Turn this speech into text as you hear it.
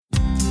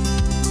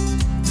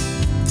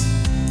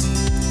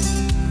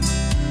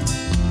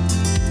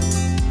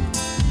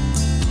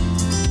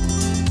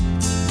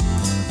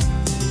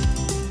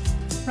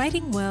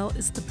Writing well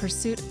is the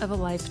pursuit of a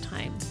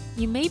lifetime.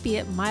 You may be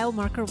at mile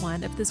marker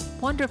 1 of this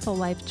wonderful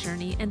life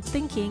journey and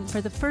thinking for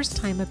the first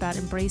time about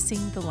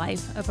embracing the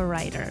life of a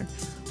writer.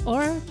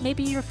 Or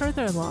maybe you're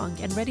further along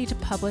and ready to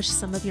publish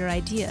some of your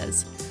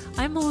ideas.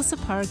 I'm Melissa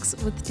Parks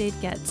with Dave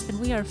Getz, and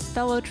we are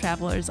fellow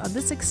travelers on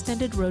this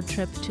extended road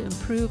trip to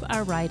improve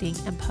our writing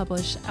and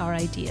publish our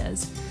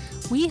ideas.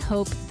 We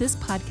hope this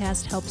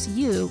podcast helps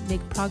you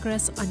make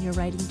progress on your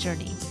writing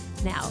journey.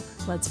 Now,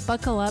 let's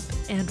buckle up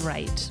and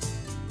write.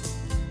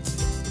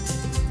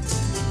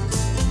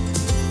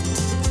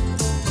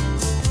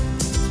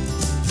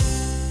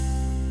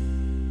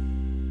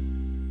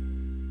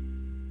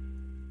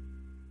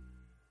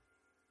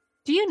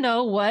 Do you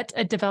know what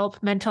a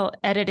developmental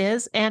edit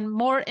is? And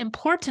more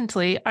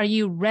importantly, are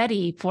you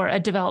ready for a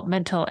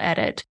developmental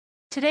edit?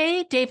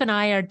 Today, Dave and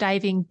I are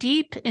diving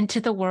deep into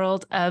the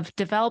world of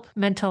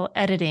developmental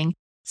editing,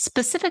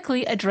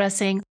 specifically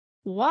addressing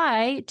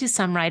why do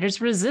some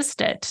writers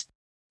resist it?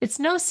 It's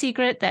no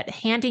secret that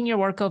handing your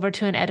work over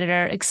to an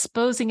editor,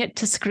 exposing it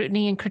to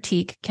scrutiny and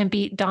critique can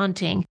be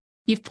daunting.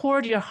 You've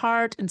poured your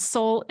heart and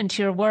soul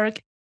into your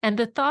work, and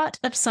the thought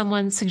of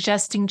someone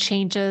suggesting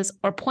changes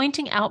or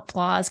pointing out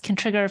flaws can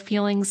trigger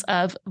feelings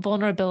of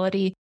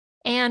vulnerability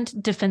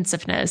and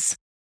defensiveness.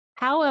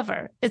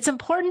 However, it's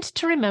important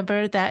to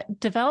remember that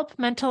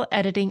developmental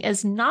editing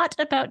is not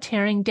about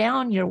tearing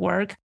down your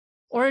work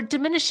or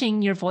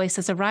diminishing your voice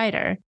as a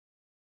writer.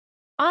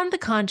 On the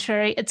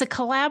contrary, it's a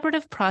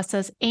collaborative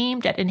process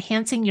aimed at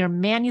enhancing your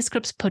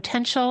manuscript's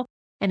potential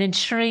and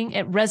ensuring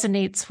it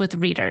resonates with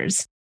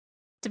readers.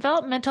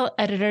 Developmental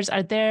editors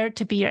are there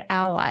to be your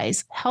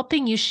allies,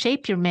 helping you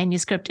shape your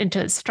manuscript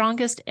into its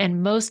strongest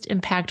and most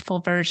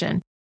impactful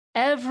version.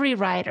 Every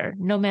writer,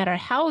 no matter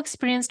how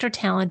experienced or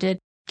talented,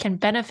 can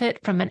benefit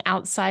from an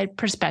outside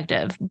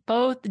perspective.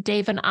 Both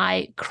Dave and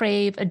I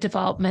crave a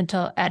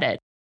developmental edit.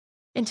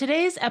 In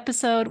today's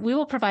episode, we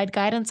will provide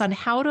guidance on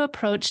how to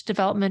approach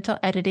developmental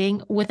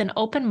editing with an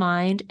open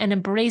mind and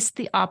embrace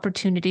the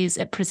opportunities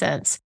it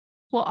presents.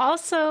 We'll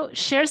also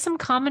share some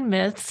common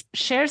myths,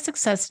 share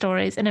success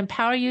stories, and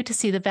empower you to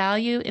see the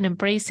value in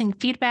embracing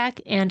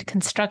feedback and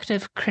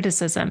constructive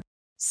criticism.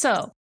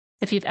 So,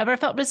 if you've ever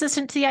felt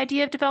resistant to the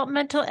idea of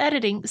developmental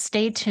editing,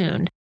 stay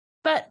tuned.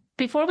 But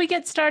before we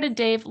get started,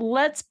 Dave,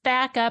 let's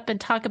back up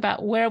and talk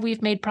about where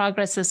we've made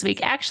progress this week.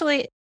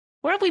 Actually,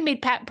 where have we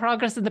made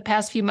progress in the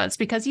past few months?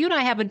 Because you and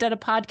I haven't done a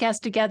podcast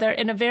together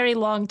in a very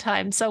long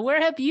time. So where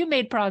have you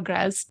made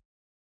progress?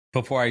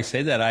 Before I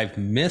say that, I've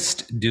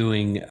missed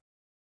doing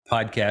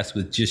podcasts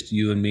with just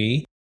you and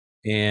me.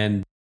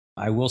 And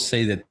I will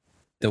say that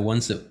the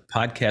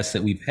podcasts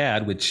that we've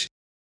had, which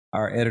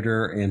our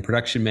editor and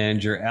production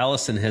manager,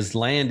 Allison, has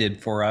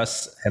landed for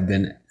us, have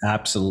been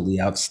absolutely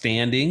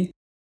outstanding.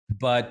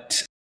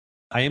 But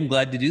I am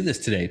glad to do this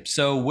today.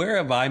 So where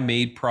have I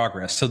made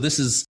progress? So this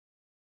is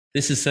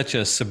such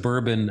a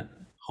suburban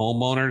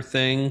homeowner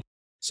thing.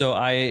 So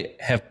I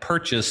have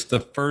purchased the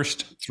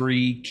first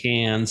 3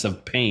 cans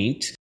of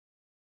paint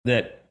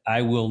that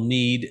I will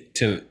need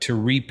to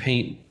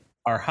repaint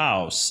our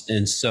house.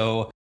 And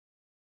so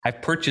I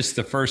purchased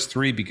the first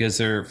 3 because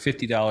they're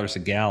 $50 a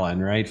gallon,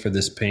 right, for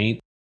this paint.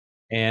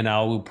 And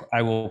I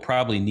will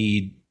probably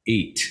need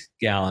 8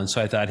 gallons.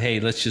 So I thought, hey,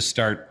 let's just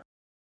start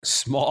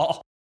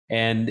small.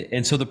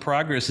 And so the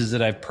progress is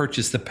that I've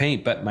purchased the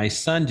paint, but my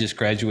son just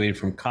graduated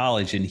from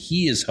college and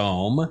he is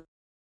home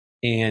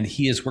and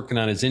he is working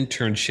on his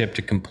internship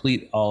to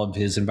complete all of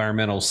his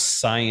environmental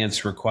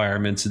science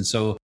requirements. And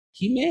so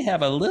he may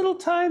have a little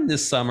time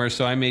this summer,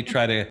 so I may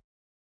try to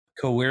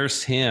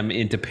coerce him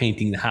into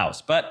painting the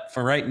house. But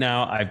for right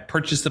now, I've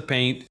purchased the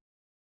paint.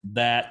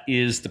 That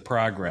is the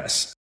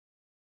progress.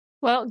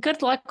 Well,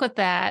 good luck with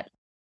that.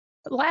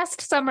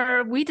 Last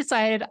summer, we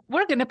decided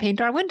we're going to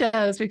paint our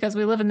windows because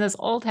we live in this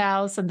old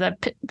house and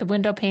the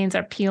window panes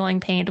are peeling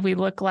paint. We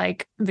look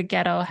like the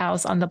ghetto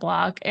house on the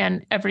block.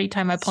 And every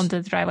time I pull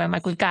into the driveway, I'm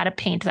like, we've got to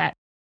paint that.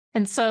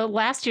 And so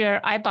last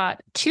year, I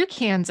bought 2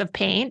 cans of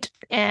paint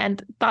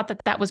and thought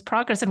that was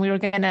progress and we were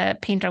going to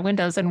paint our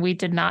windows, and we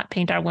did not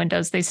paint our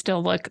windows. They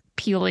still look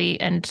peely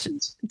and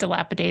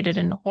dilapidated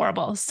and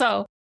horrible.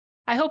 So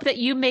I hope that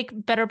you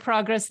make better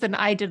progress than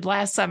I did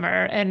last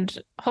summer, and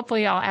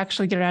hopefully I'll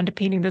actually get around to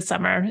painting this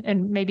summer,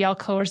 and maybe I'll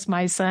coerce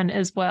my son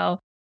as well.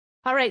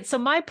 All right, so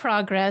my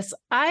progress,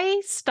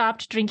 I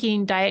stopped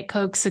drinking Diet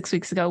Coke 6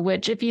 weeks ago,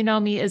 which, if you know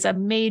me, is a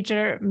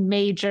major,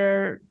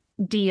 major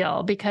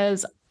deal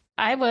because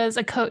I was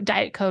a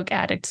Diet Coke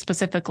addict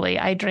specifically.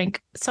 I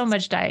drank so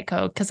much Diet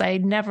Coke because I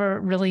never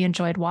really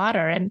enjoyed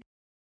water. And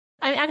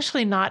I'm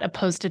actually not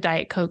opposed to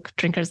Diet Coke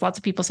drinkers. Lots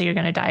of people say you're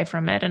going to die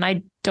from it. And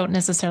I don't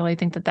necessarily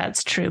think that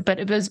that's true. But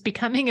it was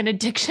becoming an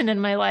addiction in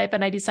my life.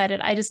 And I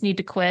decided I just need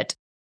to quit.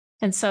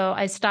 And so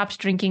I stopped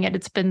drinking it.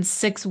 It's been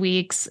 6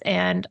 weeks.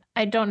 And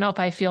I don't know if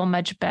I feel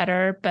much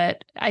better,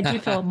 but I do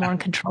feel more in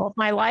control of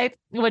my life,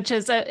 which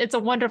is it's a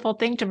wonderful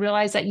thing to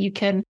realize that you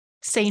can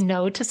say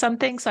no to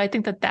something. So I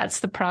think that that's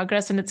the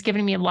progress. And it's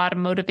given me a lot of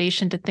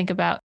motivation to think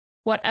about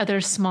what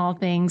other small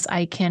things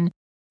I can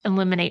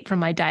eliminate from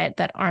my diet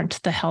that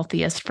aren't the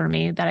healthiest for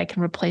me that I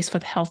can replace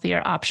with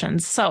healthier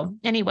options. So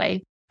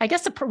anyway, I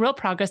guess the real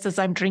progress is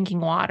I'm drinking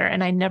water,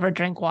 and I never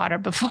drank water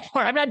before.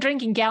 I'm not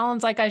drinking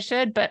gallons like I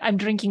should, but I'm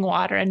drinking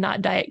water and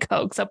not Diet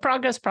Coke. So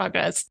progress.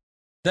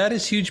 That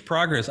is huge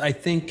progress. I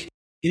think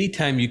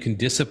anytime you can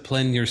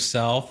discipline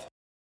yourself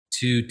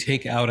to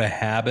take out a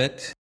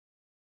habit,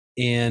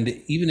 and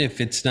even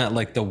if it's not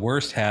like the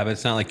worst habit,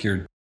 it's not like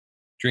you're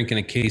drinking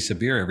a case of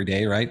beer every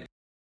day, right?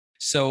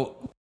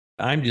 So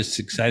I'm just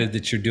excited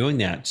that you're doing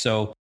that.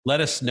 So let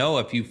us know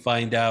if you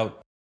find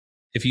out,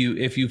 if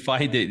you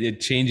find that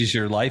it changes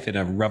your life in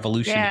a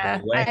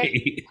revolutionary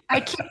way. I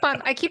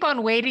keep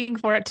on waiting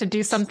for it to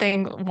do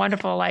something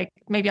wonderful, like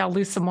maybe I'll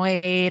lose some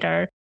weight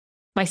or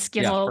my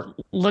skin will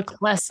look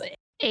less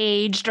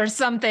aged or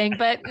something.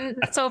 But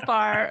so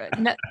far,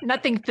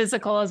 nothing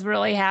physical has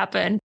really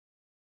happened.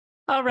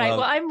 All right.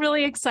 Well, I'm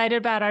really excited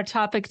about our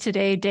topic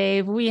today,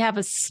 Dave. We have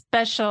a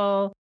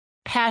special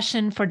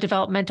passion for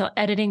developmental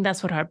editing.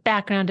 That's what our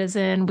background is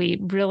in. We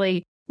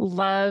really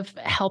love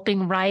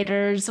helping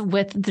writers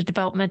with the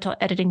developmental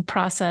editing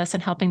process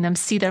and helping them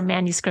see their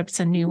manuscripts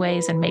in new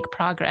ways and make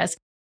progress.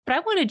 But I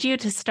wanted you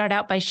to start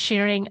out by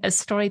sharing a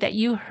story that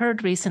you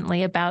heard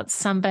recently about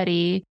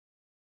somebody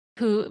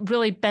who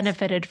really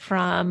benefited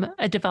from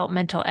a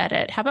developmental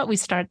edit. How about we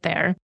start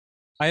there?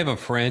 I have a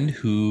friend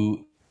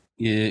who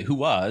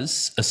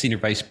was a senior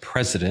vice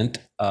president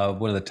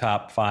of one of the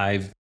top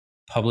 5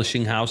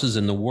 publishing houses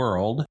in the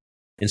world.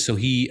 And so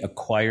he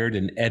acquired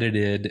and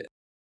edited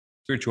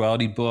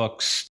spirituality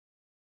books,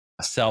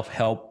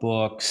 self-help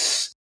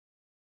books,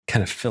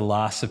 kind of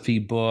philosophy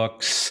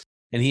books.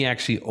 And he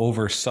actually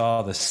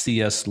oversaw the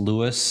C.S.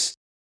 Lewis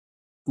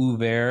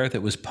Oeuvre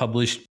that was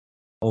published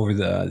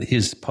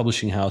his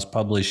publishing house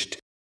published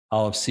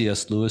all of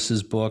C.S.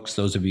 Lewis's books,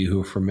 those of you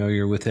who are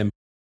familiar with him.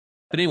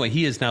 But anyway,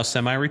 he is now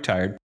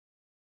semi-retired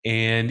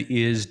and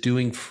is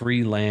doing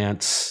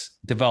freelance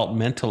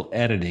developmental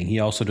editing. He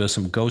also does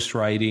some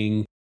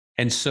ghostwriting.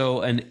 And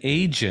so an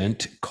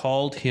agent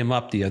called him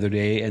up the other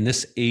day, and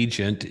this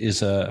agent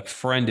is a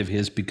friend of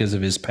his because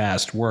of his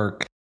past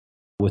work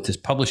with his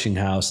publishing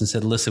house, and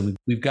said, listen,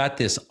 we've got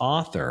this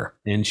author,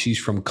 and she's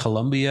from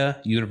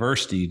Columbia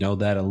University, you know,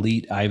 that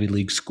elite Ivy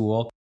League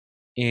school.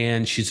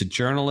 And she's a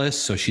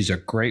journalist, so she's a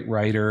great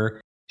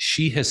writer.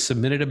 She has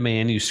submitted a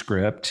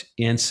manuscript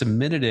and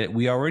submitted it.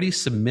 We already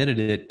submitted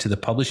it to the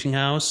publishing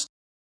house,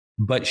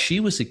 but she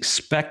was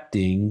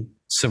expecting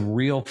some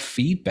real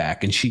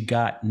feedback, and she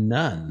got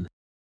none.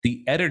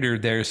 The editor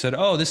there said,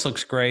 oh, this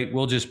looks great.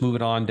 We'll just move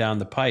it on down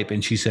the pipe.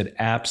 And she said,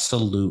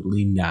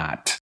 absolutely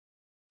not.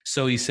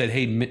 So he said,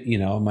 hey,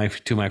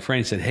 to my friend,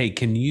 he said, hey,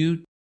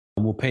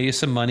 we'll pay you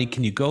some money.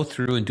 Can you go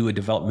through and do a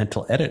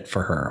developmental edit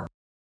for her?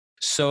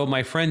 So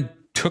my friend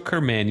took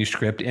her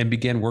manuscript and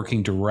began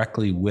working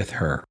directly with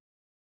her.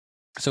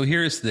 So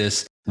here's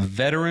this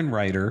veteran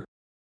writer,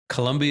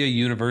 Columbia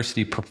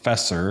University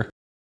professor,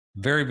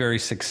 very, very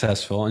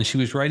successful. And she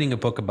was writing a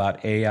book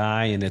about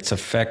AI and its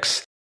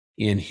effects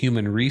in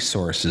human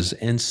resources.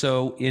 And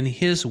so in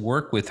his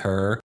work with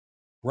her,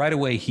 right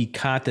away, he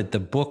caught that the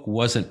book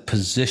wasn't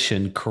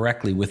positioned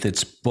correctly with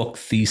its book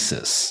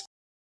thesis.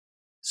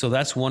 So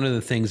that's one of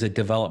the things that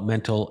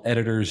developmental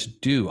editors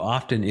do.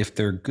 Often, if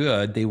they're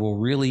good, they will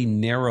really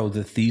narrow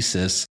the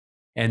thesis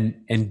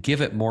and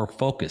give it more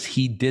focus.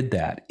 He did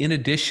that. In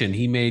addition,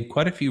 he made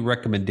quite a few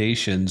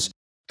recommendations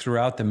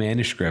throughout the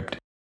manuscript.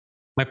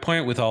 My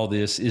point with all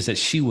this is that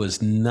she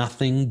was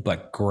nothing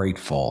but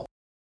grateful.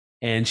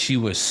 And she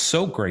was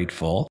so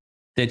grateful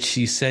that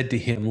she said to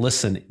him,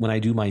 listen, when I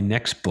do my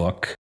next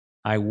book,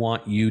 I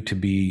want you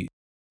to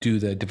do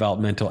the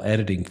developmental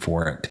editing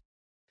for it.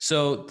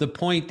 So the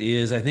point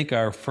is, I think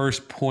our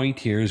first point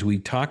here as we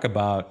talk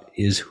about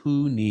is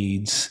who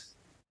needs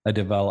a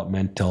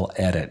developmental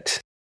edit?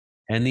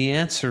 And the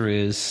answer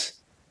is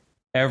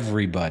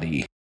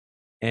everybody,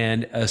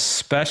 and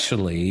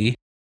especially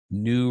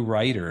new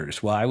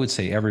writers. Well, I would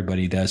say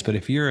everybody does, but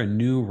if you're a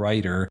new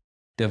writer,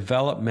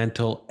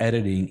 developmental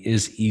editing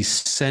is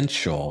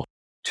essential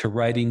to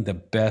writing the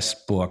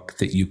best book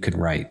that you can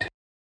write.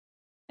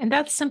 And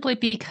that's simply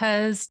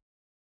because,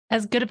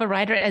 as good of a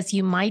writer as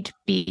you might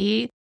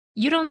be,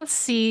 you don't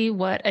see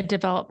what a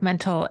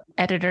developmental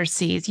editor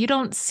sees. You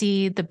don't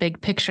see the big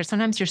picture.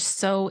 Sometimes you're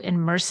so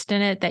immersed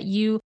in it that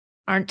you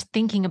aren't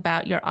thinking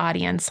about your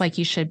audience like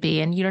you should be.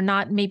 And you're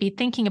not maybe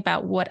thinking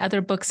about what other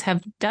books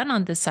have done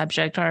on this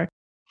subject or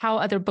how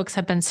other books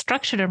have been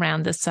structured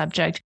around this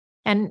subject,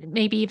 and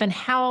maybe even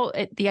how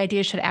the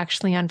idea should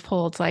actually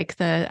unfold. Like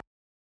the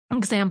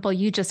example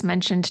you just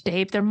mentioned,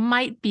 Dave, there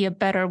might be a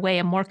better way,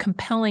 a more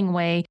compelling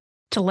way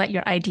to let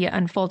your idea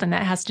unfold. And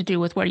that has to do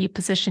with where you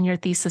position your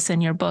thesis in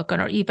your book,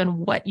 or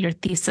even what your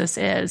thesis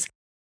is.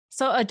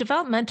 So a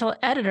developmental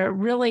editor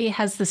really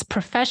has this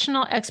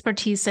professional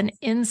expertise and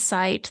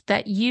insight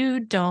that you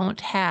don't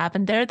have.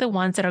 And they're the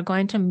ones that are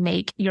going to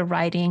make your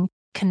writing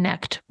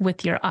connect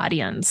with your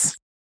audience.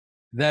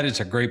 That is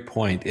a great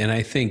point. And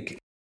I think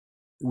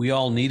we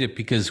all need it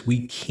because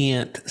we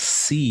can't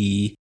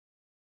see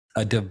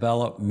a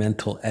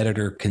developmental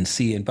editor can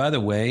see. And by the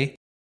way,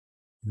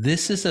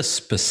 this is a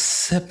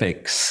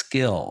specific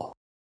skill.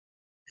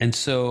 And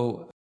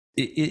so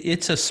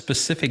it's a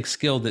specific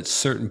skill that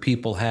certain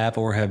people have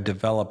or have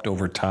developed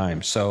over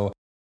time. So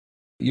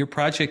your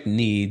project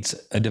needs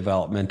a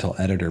developmental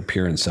editor,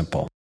 pure and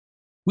simple.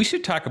 We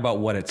should talk about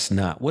what it's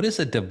not. What is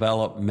a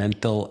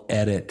developmental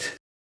edit?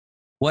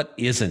 What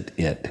isn't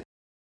it?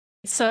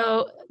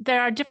 So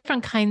there are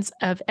different kinds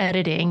of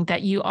editing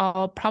that you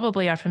all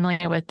probably are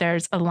familiar with.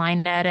 There's a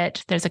line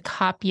edit, there's a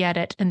copy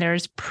edit, and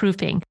there's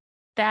proofing.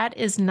 That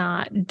is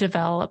not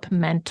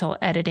developmental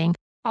editing.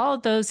 All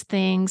of those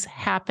things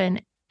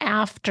happen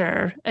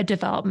after a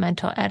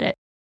developmental edit.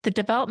 The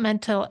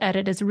developmental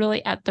edit is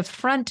really at the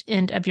front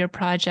end of your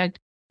project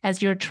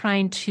as you're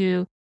trying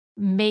to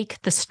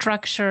make the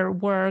structure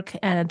work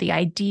and the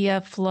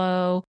idea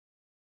flow.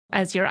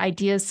 As your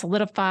ideas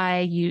solidify,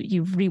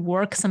 you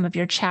rework some of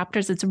your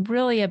chapters. It's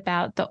really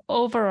about the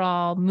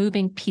overall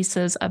moving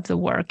pieces of the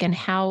work and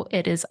how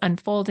it is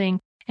unfolding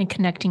and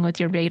connecting with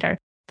your reader.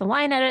 The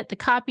line edit, the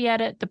copy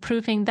edit, the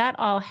proofing, that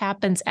all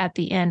happens at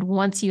the end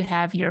once you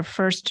have your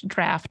first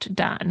draft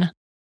done.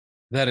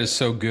 That is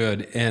so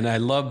good. And I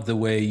love the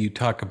way you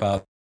talk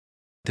about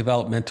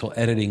developmental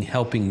editing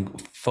helping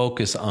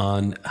focus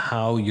on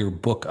how your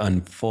book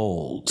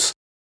unfolds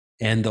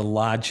and the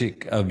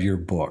logic of your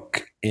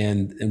book.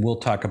 And we'll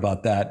talk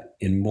about that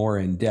more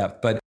in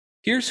depth. But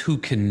here's who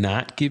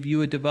cannot give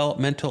you a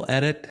developmental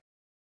edit.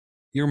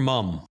 Your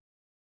mom.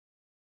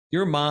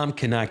 Your mom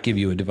cannot give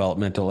you a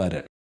developmental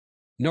edit,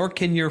 nor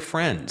can your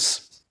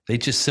friends. They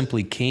just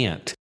simply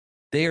can't.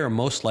 They are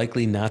most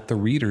likely not the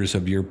readers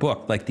of your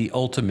book, like the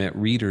ultimate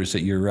readers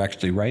that you're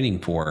actually writing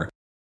for.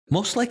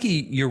 Most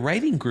likely your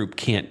writing group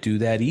can't do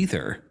that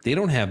either. They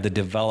don't have the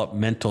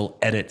developmental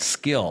edit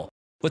skill.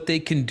 What they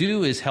can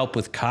do is help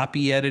with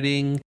copy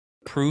editing,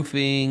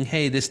 proofing.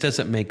 Hey, this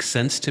doesn't make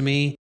sense to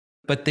me.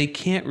 But they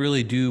can't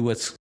really do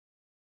what's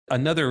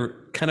another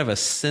kind of a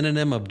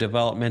synonym of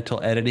developmental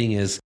editing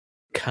is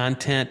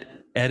content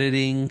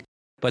editing.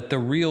 But the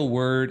real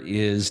word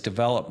is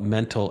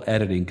developmental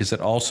editing because it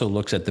also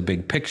looks at the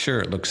big picture.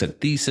 It looks at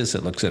thesis.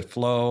 It looks at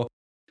flow.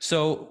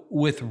 So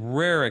with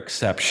rare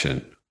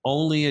exception,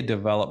 only a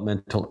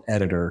developmental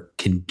editor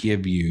can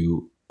give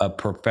you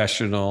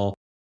professional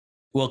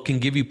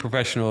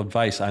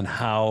advice on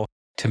how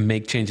to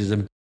make changes.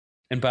 And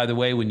by the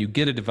way, when you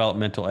get a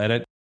developmental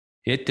edit,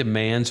 it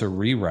demands a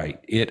rewrite.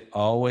 It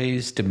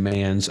always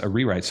demands a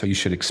rewrite. So you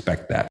should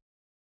expect that.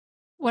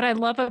 What I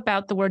love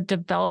about the word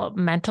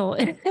developmental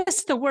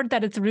is the word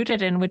that it's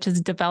rooted in, which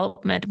is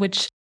development,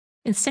 which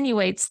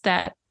insinuates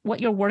that what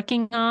you're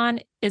working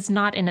on is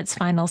not in its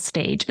final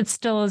stage. It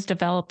still is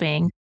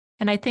developing.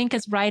 And I think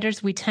as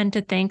writers, we tend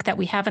to think that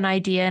we have an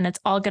idea and it's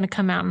all going to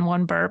come out in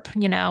one burp.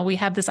 You know, we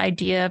have this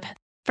idea of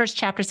first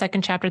chapter,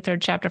 second chapter,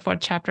 third chapter,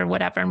 fourth chapter,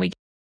 whatever.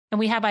 And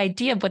we have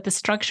idea of what the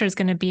structure is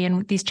going to be.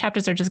 And these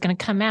chapters are just going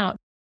to come out.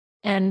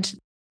 And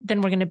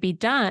then we're going to be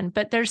done.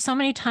 But there's so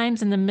many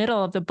times in the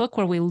middle of the book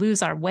where we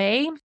lose our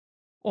way,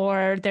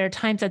 or there are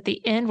times at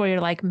the end where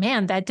you're like,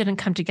 man, that didn't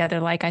come together.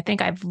 Like, I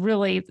think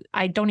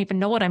I don't even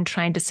know what I'm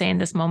trying to say in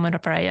this moment,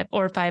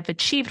 or if I've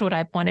achieved what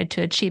I've wanted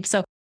to achieve.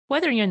 So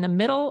whether you're in the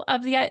middle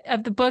of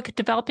the book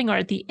developing or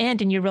at the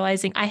end and you're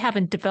realizing I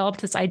haven't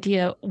developed this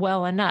idea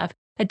well enough,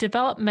 a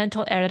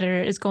developmental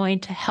editor is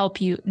going to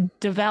help you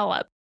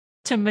develop,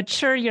 to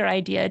mature your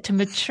idea, to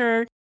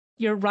mature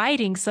your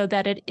writing so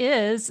that it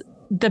is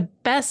the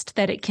best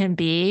that it can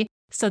be,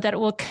 so that it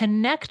will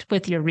connect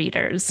with your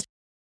readers.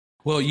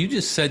 Well, you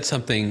just said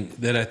something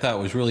that I thought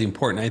was really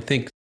important. I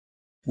think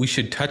we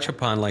should touch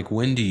upon, like,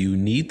 when do you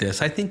need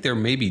this? I think there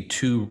may be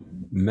two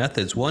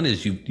methods. One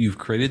is you've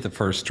created the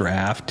first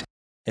draft,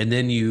 and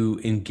then you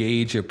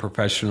engage a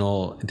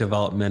professional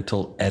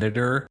developmental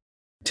editor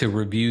to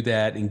review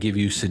that and give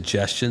you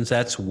suggestions.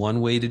 That's one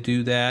way to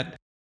do that.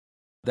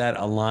 That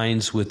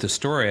aligns with the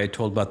story I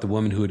told about the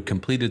woman who had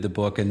completed the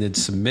book and then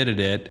submitted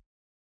it.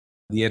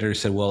 The editor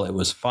said, well, it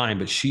was fine,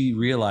 but she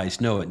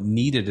realized, no, it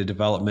needed a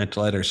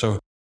developmental editor. So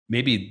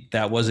maybe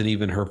that wasn't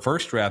even her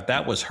first draft.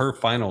 That was her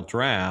final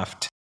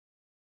draft,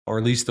 or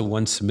at least the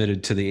one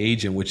submitted to the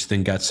agent, which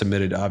then got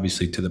submitted,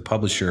 obviously, to the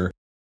publisher.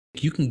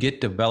 You can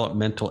get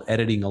developmental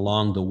editing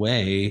along the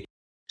way,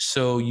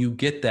 so you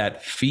get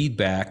that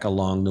feedback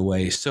along the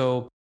way.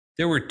 So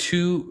there were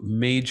two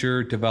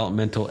major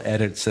developmental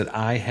edits that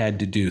I had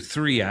to do,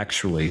 three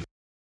actually,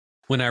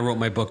 when I wrote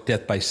my book,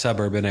 Death by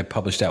Suburb, and I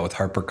published that with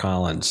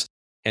HarperCollins.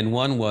 And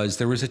one was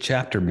there was a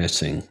chapter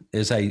missing.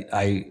 As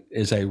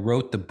I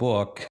wrote the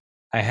book,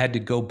 I had to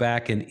go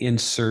back and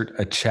insert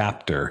a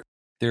chapter.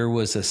 There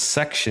was a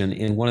section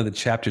in one of the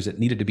chapters that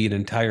needed to be an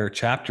entire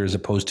chapter as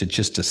opposed to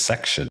just a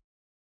section.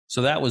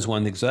 So that was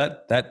one thing. So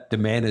that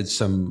demanded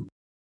some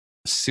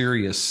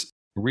serious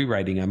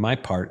rewriting on my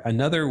part.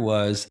 Another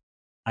was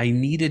I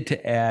needed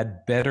to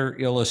add better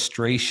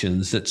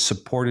illustrations that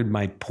supported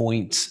my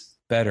points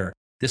better.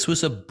 This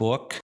was a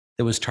book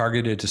that was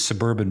targeted to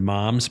suburban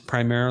moms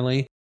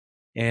primarily.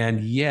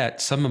 And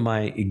yet some of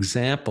my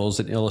examples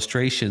and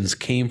illustrations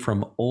came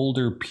from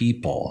older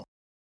people,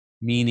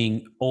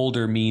 meaning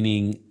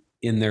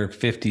in their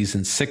 50s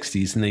and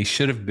 60s, and they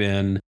should have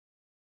been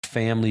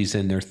families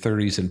in their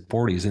 30s and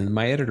 40s. And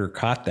my editor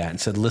caught that and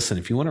said, listen,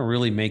 if you want to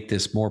really make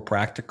this more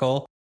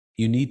practical,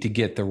 you need to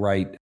get the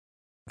right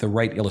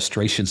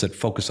illustrations that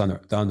focus on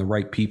the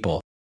right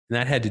people. And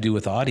that had to do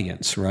with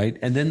audience, right?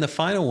 And then the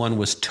final one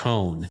was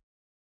tone.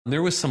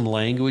 There was some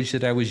language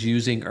that I was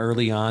using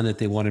early on that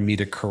they wanted me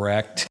to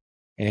correct.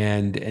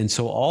 And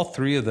so all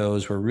three of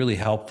those were really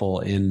helpful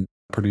in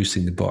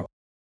producing the book.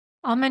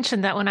 I'll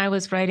mention that when I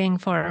was writing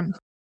for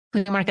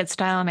Flea Market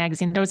Style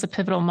magazine, there was a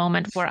pivotal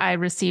moment where I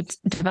received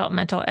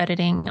developmental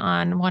editing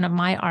on one of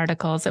my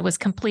articles. It was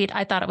complete.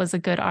 I thought it was a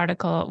good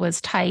article. It was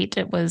tight.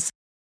 It was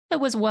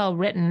well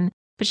written.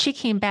 But she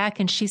came back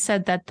and she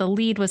said that the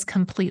lead was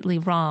completely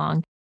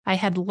wrong. I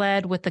had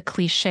led with the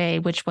cliche,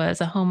 which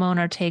was a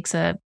homeowner takes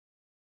a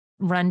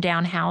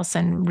rundown house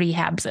and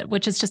rehabs it,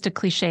 which is just a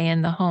cliche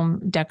in the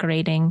home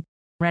decorating,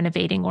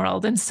 renovating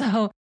world. And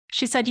so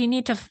she said, you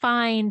need to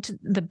find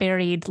the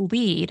buried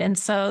lead. And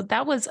so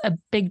that was a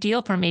big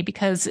deal for me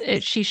because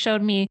she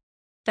showed me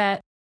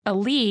that a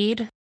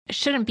lead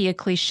shouldn't be a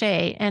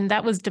cliche. And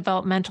that was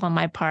developmental on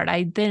my part.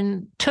 I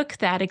then took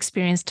that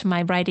experience to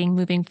my writing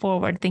moving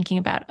forward, thinking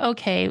about,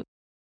 okay,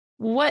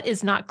 what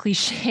is not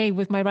cliche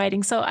with my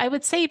writing? So I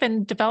would say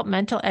even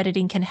developmental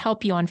editing can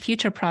help you on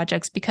future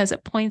projects because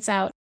it points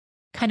out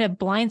kind of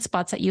blind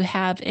spots that you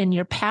have in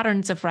your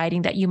patterns of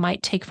writing that you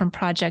might take from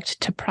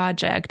project to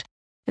project.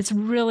 It's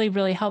really,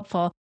 really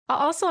helpful. I'll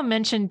also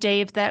mention,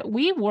 Dave, that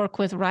we work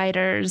with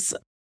writers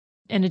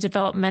in a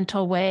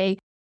developmental way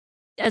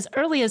as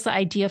early as the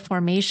idea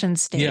formation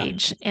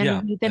stage.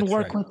 We then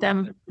work with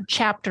them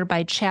chapter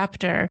by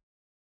chapter,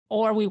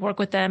 or we work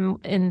with them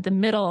in the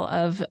middle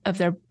of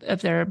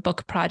their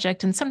book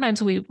project. And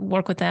sometimes we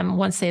work with them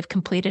once they've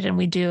completed and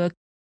we do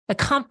a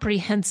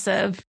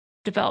comprehensive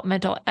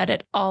developmental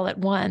edit all at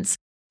once.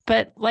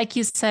 But like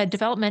you said,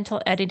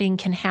 developmental editing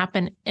can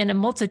happen in a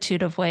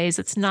multitude of ways.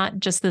 It's not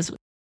just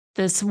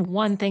this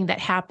one thing that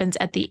happens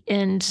at the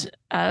end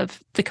of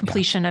the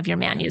completion of your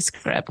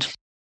manuscript.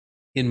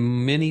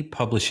 In many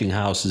publishing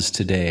houses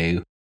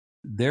today,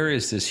 there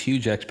is this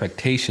huge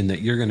expectation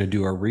that you're going to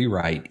do a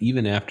rewrite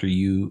even after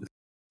you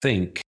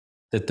think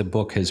that the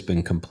book has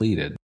been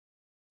completed.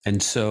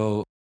 And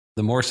so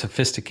the more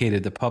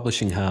sophisticated the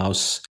publishing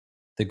house,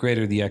 the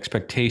greater the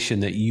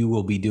expectation that you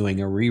will be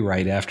doing a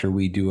rewrite after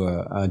we do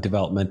a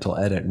developmental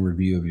edit and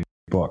review of your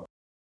book.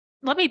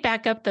 Let me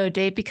back up though,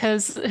 Dave,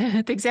 because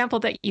the example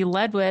that you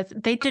led with,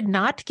 they did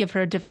not give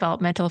her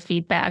developmental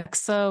feedback.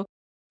 So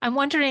I'm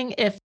wondering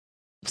if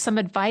some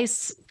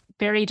advice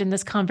buried in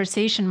this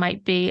conversation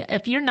might be,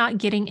 if you're not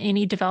getting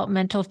any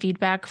developmental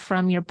feedback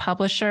from your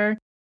publisher,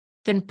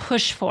 then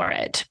push for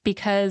it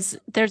because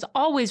there's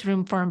always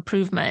room for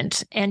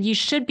improvement and you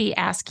should be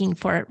asking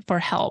for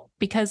help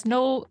because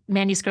no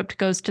manuscript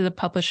goes to the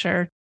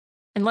publisher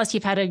unless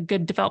you've had a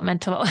good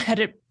developmental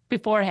edit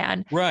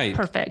beforehand. Right.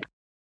 Perfect.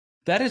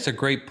 That is a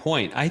great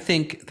point. I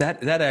think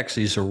that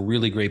actually is a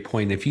really great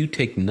point. If you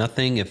take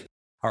nothing, if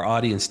our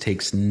audience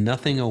takes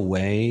nothing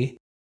away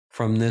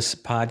from this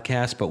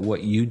podcast, but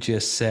what you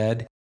just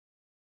said,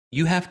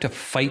 you have to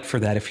fight for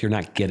that if you're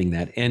not getting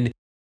that. And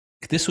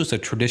this was a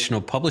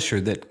traditional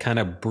publisher that kind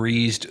of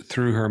breezed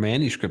through her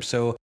manuscript.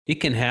 So it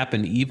can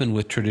happen even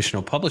with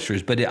traditional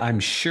publishers, but I'm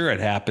sure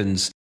it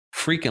happens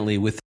frequently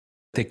with what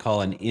they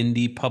call an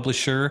indie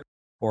publisher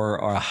or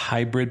a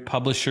hybrid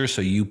publisher.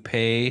 So you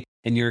pay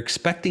and you're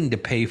expecting to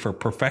pay for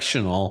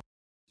professional,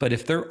 but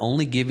if they're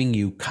only giving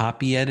you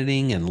copy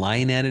editing and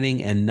line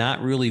editing and not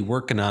really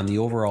working on the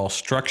overall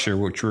structure,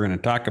 which we're going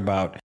to talk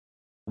about,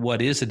 what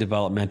is a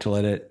developmental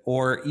edit,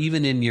 or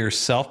even in your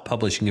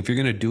self-publishing, if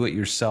you're going to do it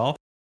yourself,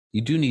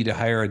 you do need to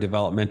hire a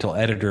developmental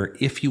editor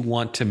if you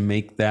want to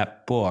make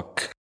that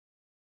book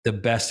the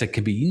best it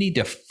can be. You need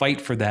to fight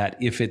for that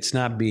if it's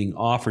not being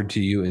offered to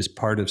you as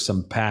part of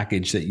some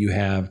package that you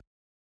have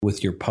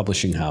with your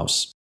publishing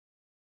house.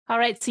 All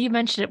right. So you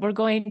mentioned it. We're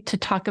going to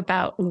talk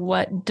about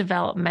what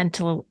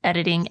developmental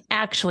editing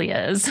actually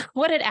is,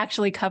 what it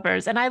actually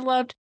covers. And I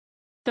loved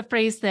the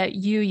phrase that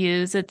you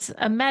use. It's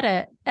a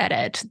meta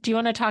edit. Do you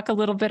want to talk a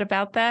little bit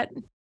about that?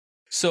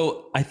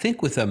 So I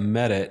think with a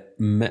meta,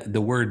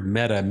 the word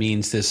meta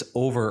means this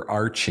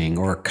overarching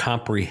or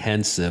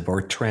comprehensive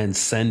or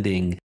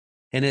transcending.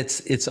 And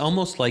it's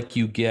almost like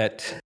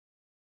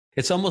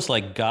it's almost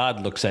like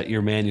God looks at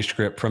your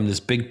manuscript from this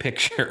big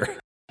picture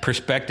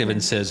perspective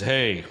and says,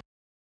 hey,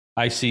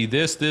 I see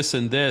this, this,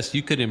 and this.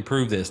 You could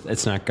improve this.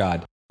 It's not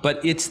God,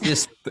 but it's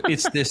this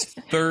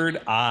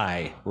third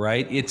eye,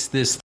 right? It's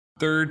this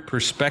third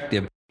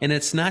perspective. And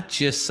it's not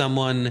just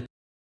someone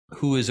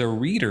who is a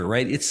reader,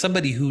 right? It's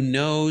somebody who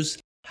knows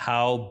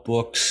how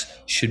books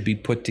should be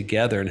put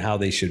together and how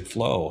they should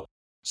flow.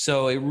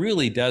 So it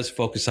really does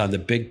focus on the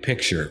big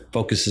picture,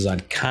 focuses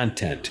on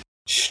content,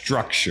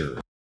 structure,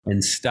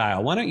 and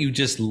style. Why don't you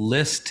just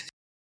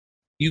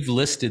you've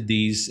listed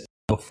these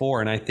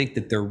before, and I think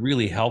that they're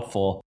really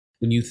helpful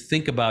when you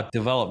think about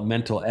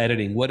developmental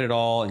editing, what it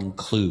all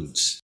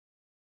includes.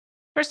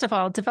 First of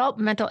all,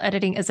 developmental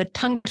editing is a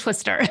tongue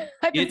twister.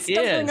 I've been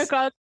stumbling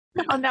across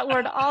on that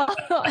word all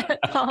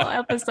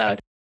episode.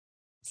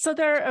 So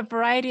there are a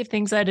variety of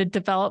things that a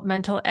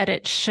developmental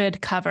edit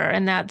should cover,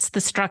 and that's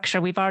the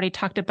structure. We've already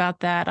talked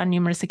about that on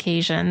numerous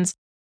occasions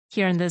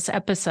here in this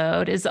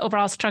episode. Is the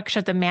overall structure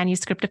of the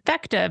manuscript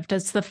effective?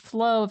 Does the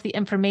flow of the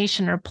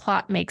information or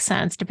plot make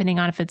sense, depending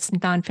on if it's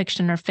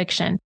nonfiction or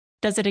fiction?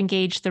 Does it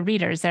engage the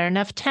reader? Is there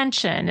enough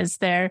tension? Is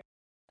there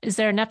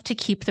enough to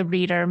keep the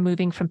reader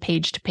moving from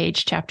page to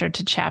page, chapter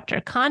to chapter?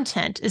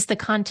 Content, is the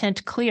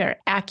content clear,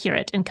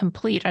 accurate, and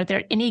complete? Are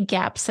there any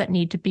gaps that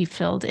need to be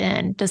filled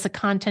in? Does the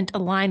content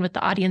align with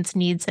the audience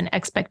needs and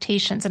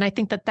expectations? And I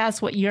think that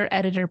that's what your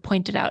editor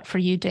pointed out for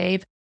you,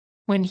 Dave,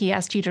 when he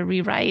asked you to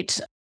rewrite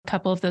a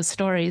couple of those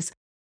stories.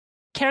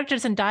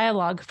 Characters and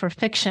dialogue for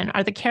fiction.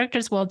 Are the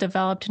characters well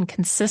developed and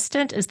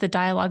consistent? Is the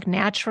dialogue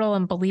natural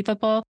and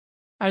believable?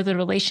 Are the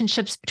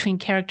relationships between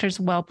characters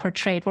well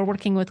portrayed? We're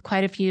working with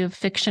quite a few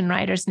fiction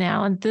writers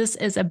now, and this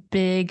is a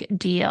big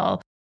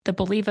deal. The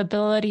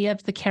believability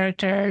of the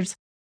characters,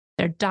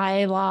 their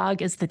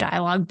dialogue. Is the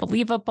dialogue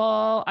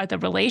believable? Are the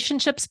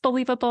relationships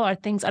believable? Are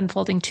things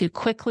unfolding too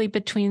quickly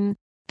between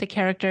the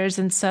characters?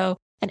 And so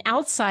an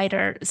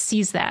outsider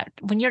sees that.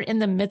 When you're in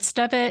the midst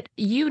of it,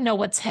 you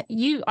know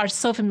you are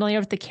so familiar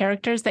with the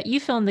characters that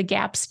you fill in the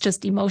gaps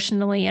just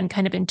emotionally and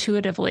kind of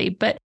intuitively.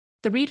 But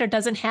the reader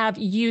doesn't have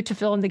you to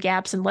fill in the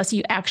gaps unless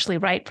you actually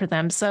write for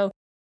them. So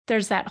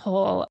there's that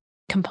whole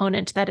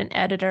component that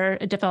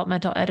a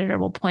developmental editor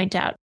will point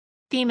out.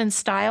 Theme and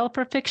style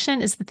for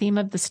fiction. Is the theme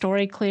of the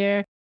story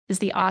clear? Is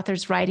the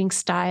author's writing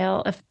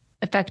style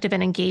effective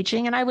and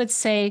engaging? And I would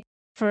say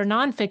for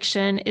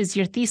nonfiction, is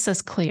your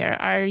thesis clear?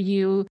 Are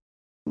you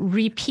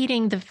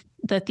repeating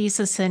the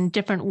thesis in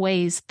different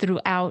ways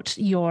throughout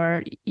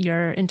your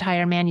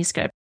entire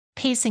manuscript?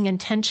 Pacing and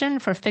tension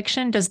for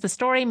fiction. Does the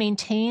story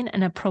maintain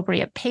an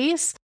appropriate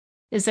pace?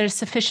 Is there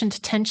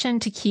sufficient tension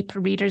to keep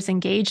readers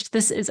engaged?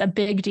 This is a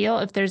big deal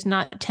if there's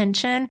not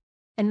tension,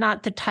 and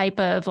not the type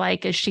of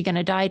like, is she going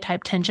to die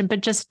type tension,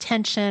 but just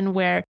tension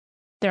where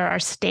there are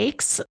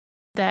stakes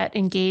that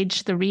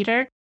engage the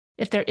reader.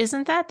 If there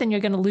isn't that, then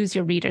you're going to lose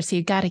your reader. So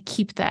you got to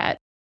keep that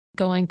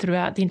going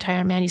throughout the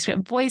entire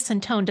manuscript. Voice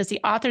and tone. Does the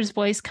author's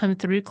voice come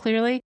through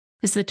clearly?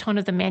 Is the tone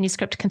of the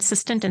manuscript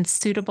consistent and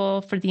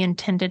suitable for the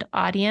intended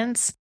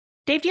audience?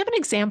 Dave, do you have an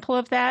example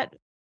of that?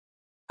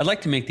 I'd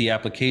like to make the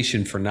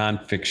application for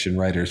nonfiction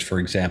writers, for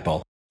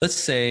example. Let's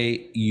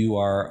say you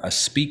are a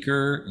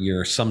speaker,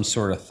 you're some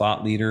sort of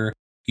thought leader,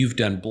 you've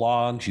done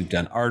blogs, you've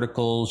done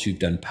articles, you've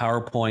done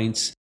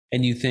PowerPoints,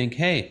 and you think,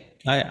 hey,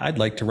 I'd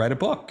like to write a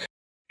book.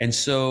 And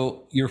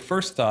so your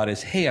first thought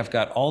is, hey, I've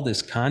got all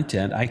this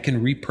content, I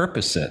can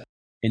repurpose it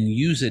and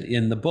use it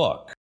in the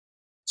book.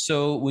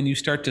 So when you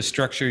start to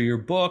structure your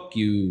book,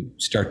 you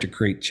start to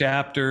create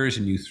chapters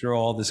and you throw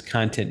all this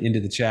content into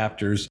the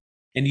chapters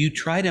and you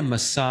try to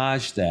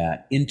massage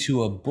that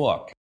into a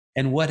book.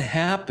 And what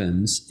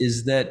happens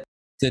is that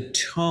the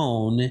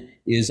tone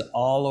is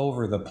all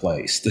over the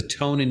place. The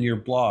tone in your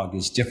blog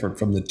is different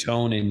from the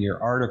tone in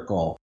your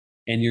article.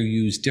 And you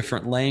use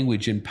different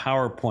language in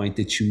PowerPoint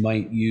that you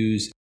might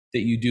use,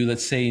 that you do,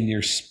 let's say, in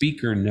your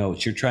speaker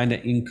notes. You're trying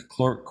to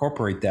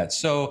incorporate that.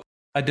 So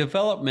a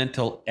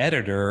developmental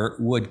editor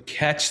would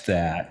catch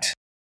that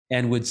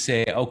and would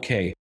say,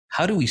 okay,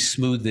 how do we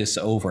smooth this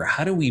over?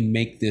 How do we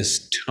make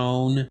this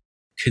tone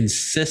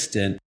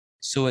consistent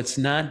so it's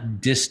not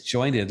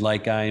disjointed,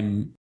 like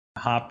I'm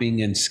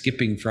hopping and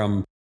skipping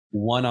from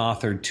one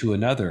author to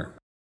another?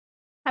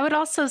 I would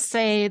also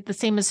say the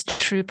same is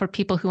true for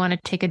people who want to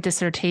take a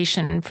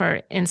dissertation,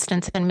 for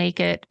instance, and make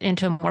it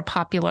into a more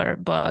popular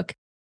book.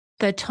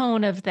 The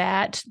tone of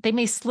that, they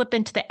may slip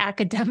into the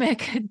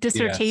academic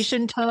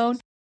dissertation tone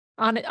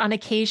on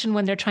occasion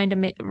when they're trying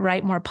to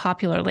write more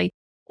popularly.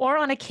 Or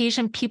on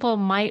occasion, people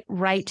might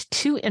write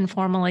too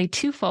informally,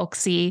 too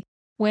folksy,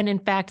 when in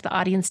fact the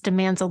audience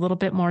demands a little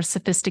bit more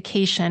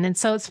sophistication. And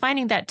so it's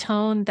finding that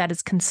tone that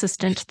is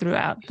consistent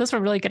throughout. Those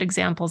were really good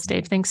examples,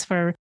 Dave. Thanks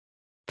for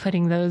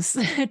putting those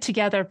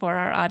together for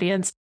our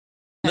audience.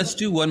 Let's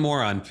do one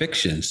more on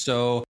fiction.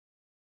 So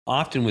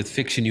often with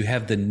fiction, you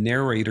have the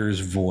narrator's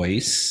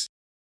voice,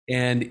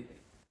 and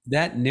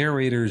that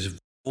narrator's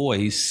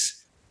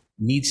voice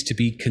needs to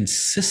be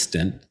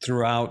consistent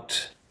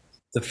throughout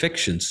the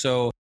fiction.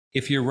 So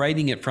if you're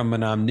writing it from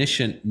an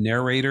omniscient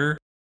narrator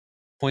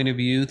point of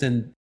view,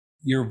 then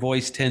your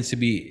voice tends to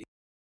be,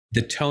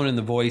 the tone in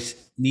the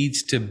voice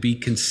needs to be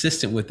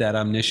consistent with that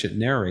omniscient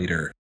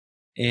narrator.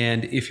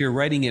 And if you're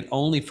writing it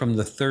only from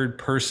the third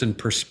person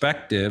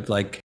perspective,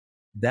 like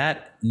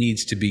that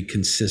needs to be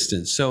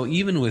consistent. So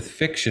even with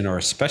fiction, or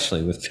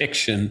especially with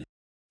fiction,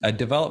 a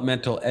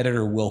developmental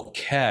editor will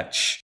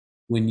catch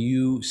when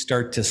you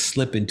start to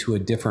slip into a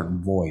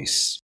different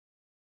voice.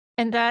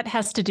 And that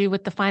has to do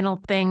with the final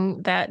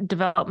thing that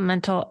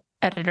developmental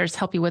editors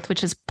help you with,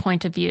 which is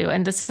point of view.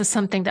 And this is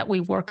something that we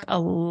work a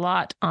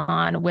lot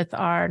on with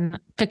our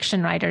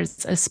fiction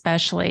writers,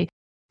 especially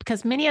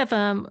because many of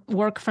them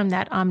work from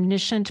that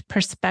omniscient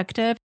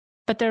perspective,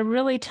 but they're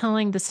really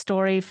telling the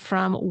story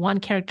from one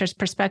character's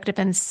perspective.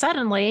 And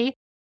suddenly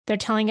they're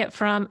telling it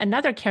from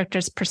another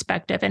character's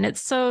perspective. And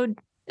it's so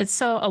it's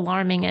so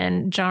alarming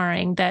and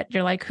jarring that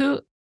you're like,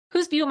 whose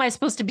view am I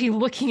supposed to be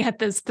looking at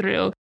this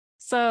through?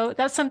 So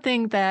that's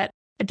something that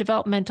a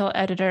developmental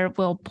editor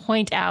will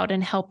point out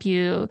and help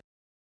you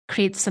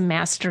create some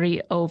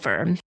mastery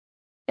over.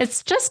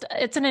 It's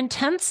an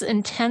intense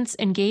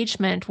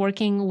engagement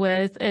working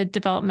with a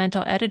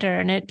developmental editor,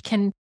 and it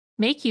can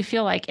make you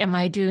feel like, am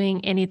I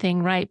doing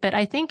anything right? But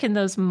I think in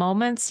those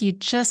moments, you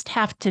just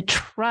have to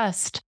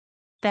trust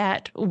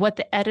that what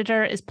the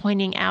editor is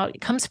pointing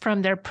out comes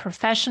from their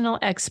professional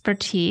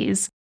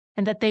expertise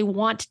and that they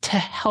want to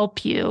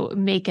help you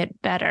make it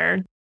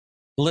better.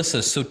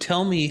 Melissa, so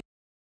tell me,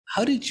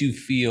 how did you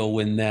feel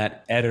when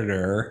that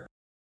editor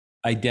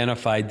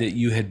identified that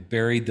you had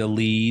buried the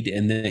lead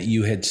and that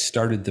you had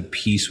started the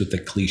piece with a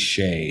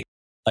cliche?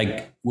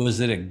 Like, was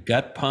it a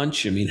gut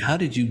punch? I mean, how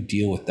did you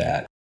deal with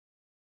that?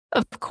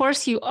 Of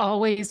course, you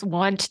always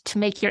want to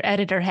make your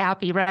editor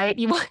happy, right?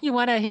 You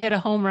want to hit a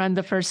home run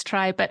the first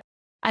try, but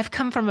I've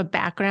come from a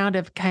background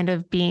of kind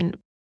of being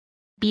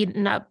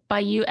beaten up by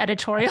you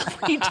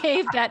editorially,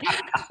 Dave, that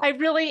I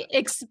really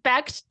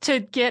expect to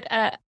get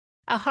a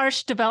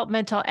harsh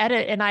developmental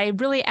edit. And I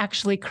really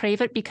actually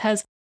crave it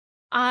because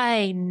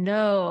I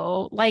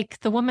know, like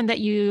the woman that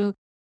you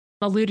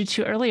alluded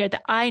to earlier,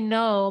 that I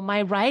know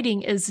my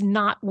writing is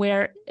not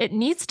where it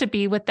needs to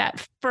be with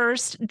that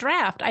first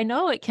draft. I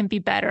know it can be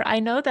better. I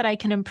know that I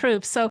can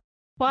improve. So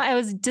while I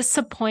was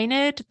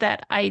disappointed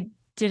that I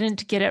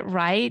didn't get it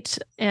right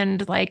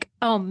and like,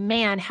 oh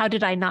man, how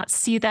did I not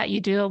see that?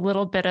 You do a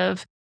little bit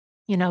of,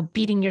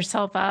 beating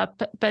yourself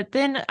up. But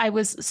then I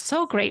was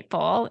so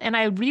grateful and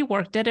I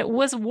reworked it. It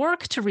was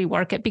work to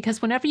rework it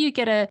because whenever you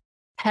get a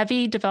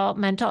heavy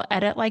developmental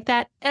edit like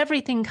that,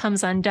 everything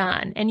comes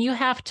undone and you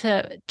have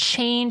to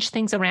change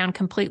things around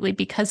completely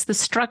because the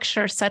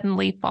structure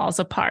suddenly falls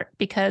apart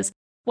because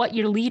what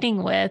you're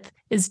leading with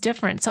is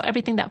different. So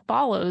everything that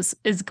follows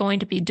is going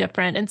to be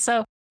different. And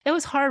so it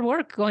was hard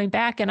work going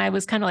back. And I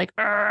was kind of like,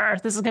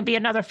 this is going to be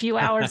another few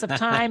hours of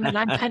time and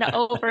I'm kind of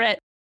over it.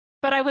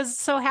 But I was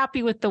so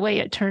happy with the way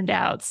it turned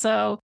out.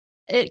 So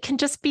it can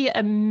just be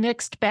a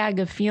mixed bag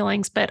of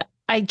feelings, but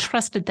I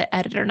trusted the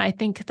editor. And I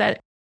think that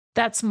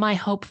that's my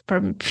hope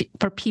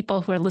for people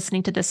who are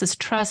listening to this is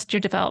trust your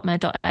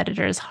developmental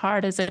editor as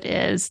hard as it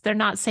is. They're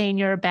not saying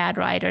you're a bad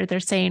writer. They're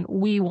saying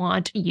we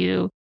want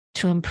you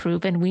to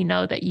improve and we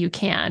know that you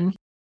can.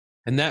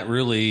 And that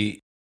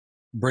really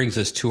brings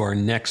us to our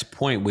next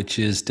point, which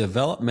is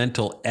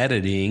developmental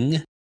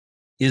editing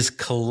is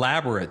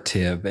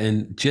collaborative.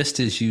 And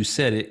just as you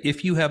said,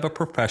 if you have a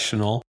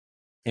professional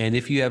and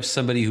if you have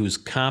somebody who's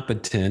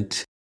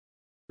competent,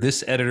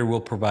 this editor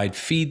will provide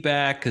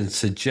feedback and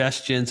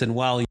suggestions. And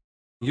while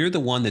you're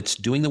the one that's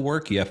doing the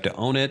work, you have to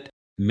own it,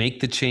 make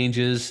the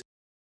changes.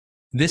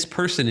 This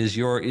person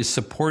is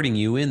supporting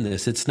you in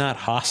this. It's not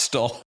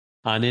hostile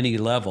on any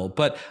level.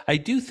 But I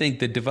do think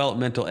that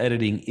developmental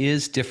editing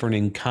is different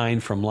in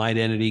kind from line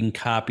editing,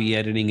 copy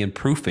editing, and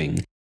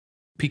proofing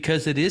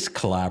because it is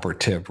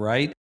collaborative,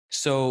 right?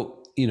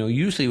 So,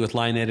 usually with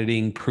line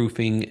editing,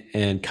 proofing,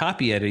 and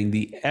copy editing,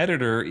 the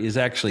editor is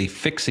actually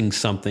fixing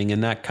something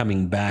and not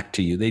coming back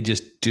to you. They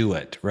just do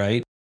it,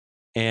 right?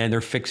 And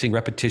they're fixing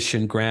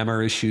repetition,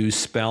 grammar issues,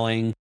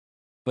 spelling.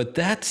 But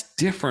that's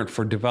different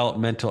for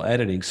developmental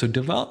editing. So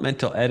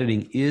developmental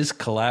editing is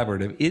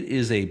collaborative. It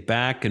is a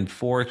back and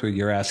forth where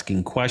you're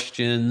asking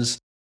questions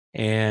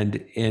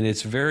and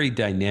it's very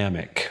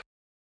dynamic.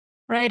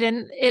 Right.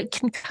 And it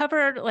can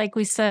cover, like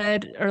we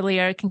said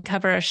earlier, it can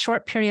cover a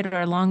short period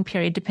or a long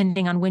period,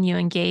 depending on when you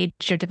engage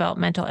your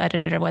developmental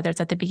editor, whether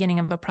it's at the beginning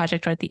of a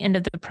project or at the end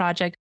of the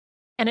project.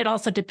 And it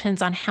also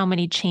depends on how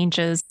many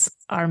changes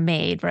are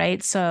made,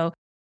 right? So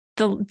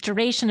the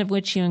duration of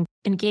which you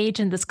engage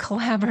in this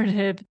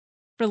collaborative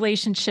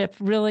relationship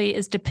really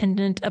is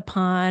dependent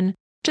upon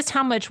just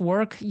how much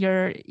work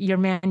your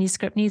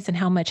manuscript needs and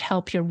how much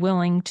help you're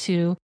willing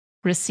to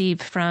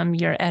receive from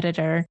your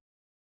editor.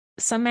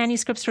 Some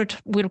manuscripts would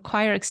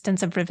require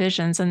extensive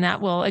revisions, and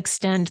that will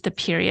extend the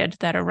period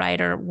that a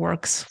writer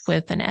works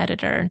with an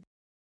editor.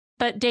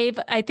 But Dave,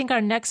 I think our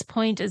next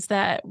point is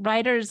that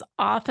writers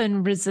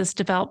often resist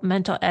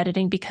developmental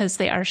editing because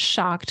they are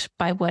shocked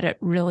by what it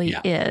really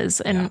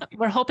is. And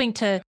we're hoping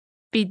to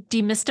be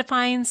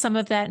demystifying some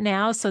of that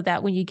now so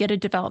that when you get a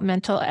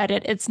developmental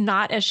edit, it's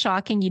not as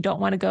shocking. You don't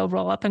want to go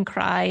roll up and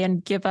cry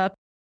and give up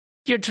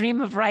your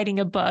dream of writing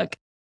a book.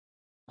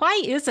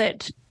 Why is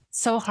it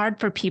so hard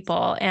for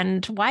people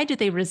and why do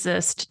they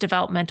resist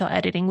developmental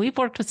editing? We've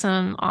worked with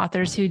some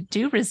authors who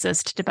do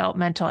resist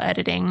developmental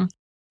editing.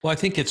 Well, I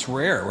think it's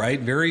rare,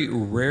 right? Very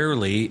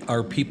rarely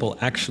are people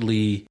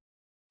actually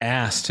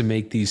asked to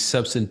make these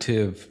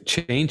substantive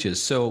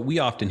changes. So we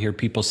often hear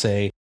people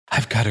say,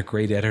 I've got a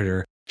great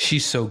editor.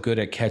 She's so good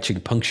at catching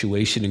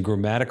punctuation and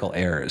grammatical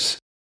errors.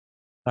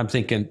 I'm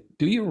thinking,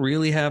 do you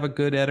really have a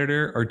good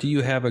editor or do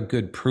you have a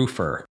good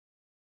proofer,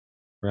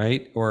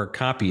 right? Or a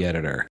copy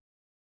editor?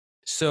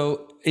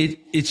 So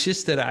it's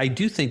just that I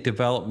do think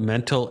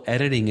developmental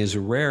editing is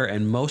rare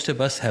and most of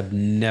us have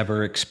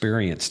never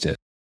experienced it.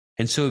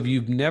 And so if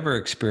you've never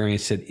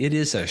experienced it, it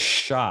is a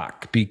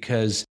shock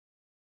because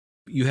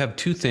You have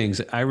two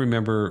things. I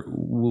remember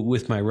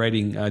with my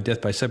writing,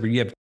 Death by Submarine, you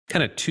have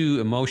kind of two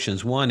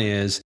emotions. One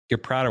is you're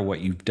proud of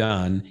what you've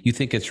done. You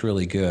think it's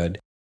really good.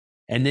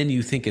 And then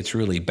you think it's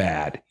really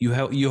bad. You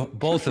have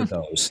both of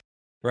those,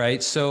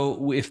 right?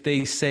 So if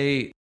they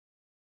say,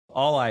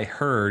 all I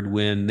heard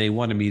when they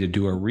wanted me to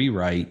do a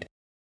rewrite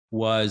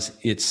was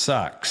it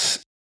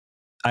sucks.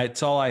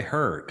 It's all I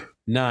heard,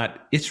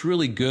 not it's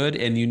really good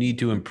and you need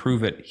to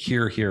improve it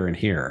here, here, and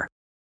here.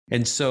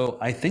 And so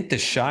I think the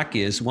shock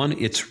is, one,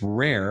 it's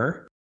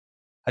rare.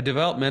 A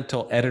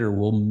developmental editor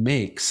will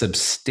make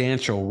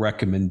substantial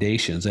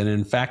recommendations. And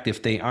in fact,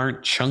 if they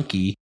aren't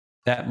chunky,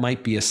 that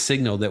might be a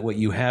signal that what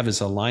you have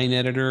is a line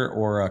editor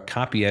or a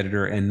copy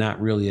editor and not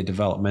really a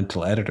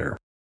developmental editor.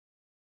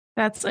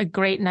 That's a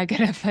great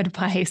nugget of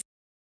advice.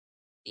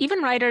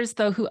 Even writers,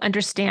 though, who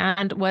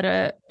understand what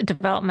a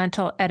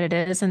developmental edit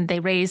is and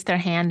they raise their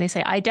hand, they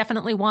say, I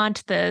definitely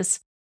want this.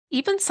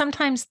 Even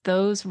sometimes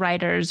those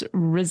writers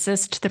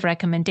resist the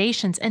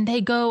recommendations and they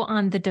go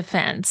on the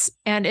defense.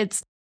 And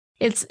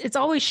it's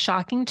always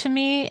shocking to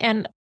me.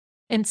 And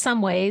in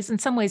some ways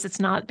it's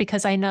not,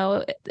 because I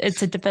know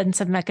it's a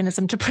defensive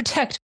mechanism to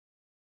protect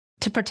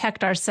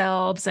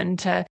ourselves and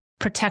to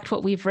protect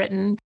what we've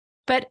written.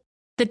 But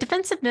the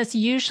defensiveness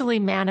usually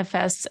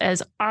manifests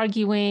as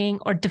arguing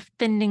or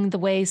defending the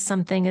way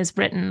something is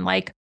written.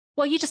 Like,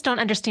 well, you just don't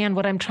understand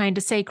what I'm trying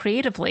to say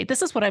creatively.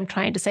 This is what I'm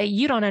trying to say.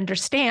 You don't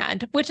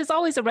understand, which is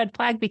always a red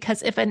flag,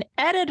 because if an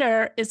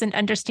editor isn't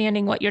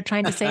understanding what you're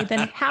trying to say,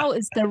 then how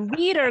is the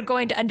reader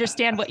going to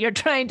understand what you're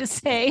trying to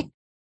say?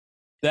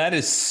 That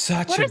is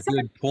such a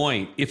good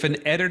point. If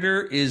an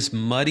editor is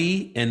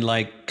muddy and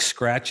like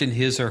scratching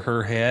his or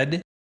her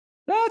head,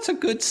 that's a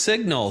good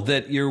signal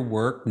that your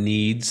work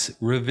needs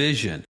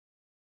revision.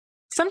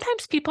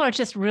 Sometimes people are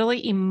just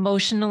really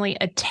emotionally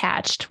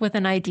attached with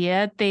an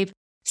idea. They've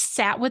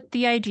sat with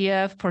the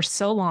idea for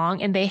so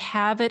long and they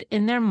have it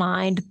in their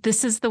mind.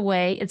 This is the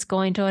way it's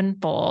going to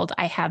unfold.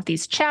 I have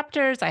these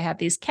chapters, I have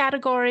these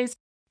categories,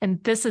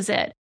 and this is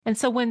it. And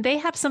so when they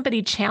have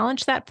somebody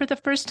challenge that for the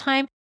first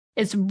time,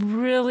 it's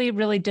really,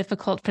 really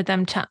difficult for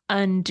them to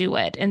undo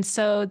it. And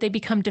so they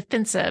become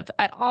defensive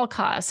at all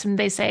costs. And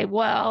they say,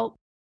 well,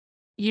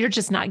 you're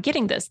just not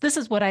getting this. This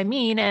is what I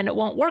mean. And it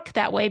won't work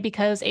that way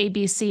because A,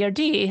 B, C, or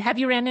D. Have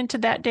you ran into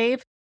that,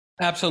 Dave?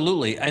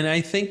 Absolutely. And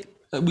I think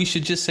we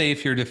should just say,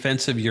 if you're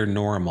defensive, you're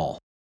normal.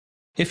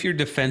 If you're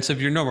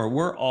defensive, you're normal.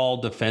 We're all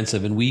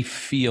defensive and we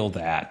feel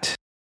that.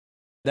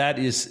 That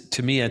is,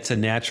 to me, it's a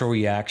natural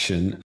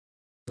reaction.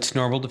 It's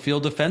normal to feel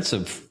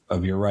defensive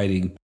of your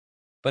writing.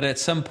 But at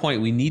some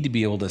point, we need to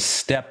be able to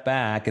step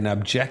back and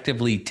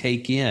objectively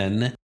take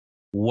in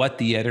what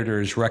the editor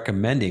is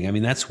recommending. I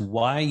mean, that's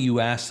why you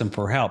ask them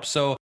for help.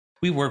 So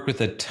we work with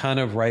a ton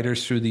of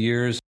writers through the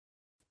years.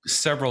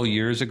 Several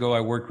years ago, I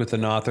worked with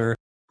an author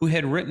who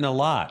had written a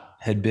lot,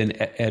 had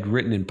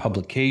written in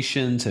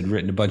publications, had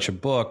written a bunch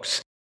of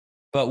books.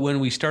 But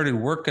when we started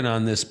working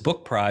on this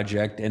book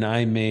project and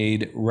I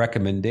made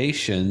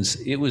recommendations,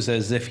 it was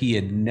as if he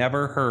had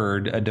never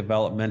heard a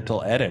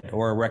developmental edit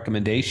or a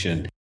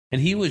recommendation. And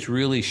he was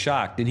really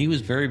shocked and he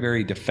was very,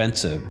 very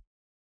defensive.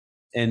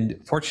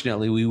 And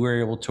fortunately, we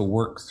were able to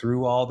work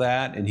through all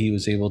that and he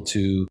was able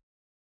to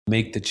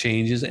make the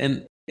changes.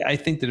 And I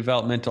think the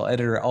developmental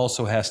editor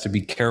also has to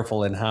be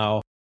careful in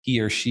how he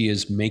or she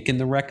is making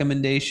the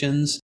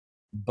recommendations.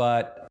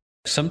 But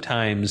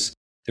sometimes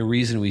the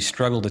reason we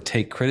struggle to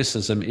take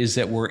criticism is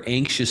that we're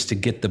anxious to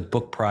get the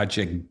book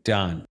project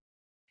done.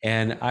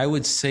 And I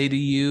would say to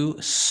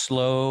you,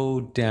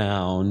 slow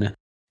down.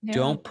 Yeah.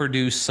 Don't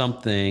produce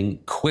something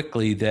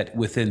quickly that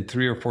within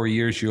 3 or 4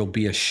 years you'll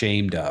be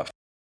ashamed of.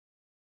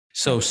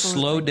 So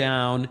slow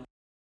down,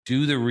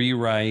 do the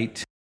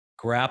rewrite,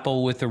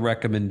 grapple with the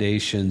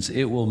recommendations.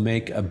 It will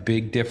make a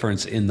big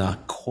difference in the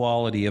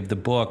quality of the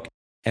book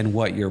and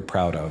what you're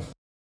proud of.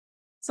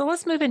 So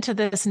let's move into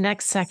this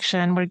next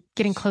section. We're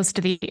getting close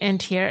to the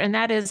end here. And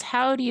that is,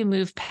 how do you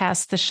move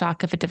past the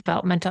shock of a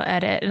developmental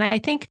edit? And I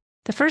think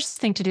the first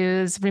thing to do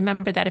is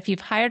remember that if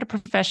you've hired a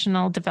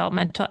professional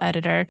developmental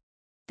editor,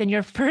 then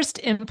your first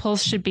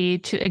impulse should be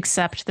to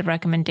accept the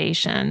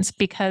recommendations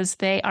because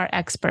they are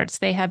experts.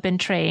 They have been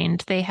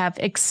trained. They have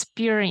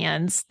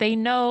experience. They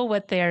know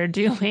what they're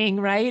doing,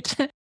 right?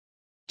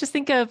 Just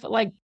think of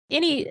like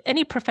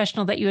any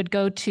professional that you would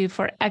go to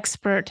for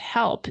expert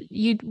help.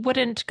 You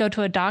wouldn't go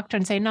to a doctor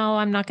and say, no,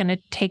 I'm not going to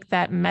take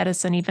that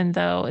medicine, even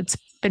though it's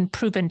been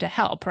proven to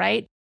help,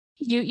 right?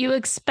 You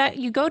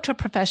go to a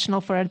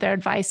professional for their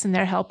advice and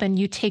their help, and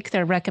you take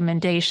their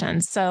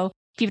recommendations. So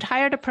if you've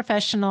hired a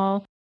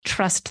professional,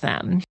 trust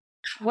them.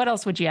 What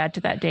else would you add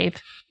to that, Dave?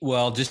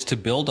 Well, just to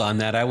build on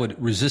that, I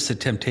would resist the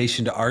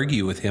temptation to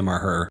argue with him or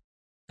her.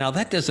 Now,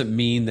 that doesn't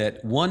mean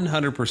that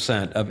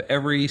 100% of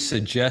every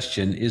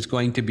suggestion is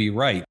going to be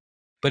right.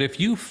 But if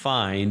you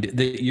find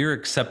that you're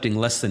accepting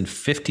less than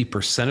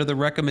 50% of the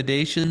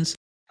recommendations,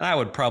 I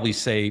would probably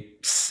say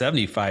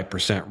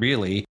 75%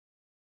 really.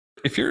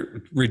 If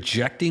you're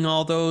rejecting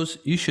all those,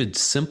 you should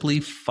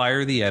simply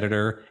fire the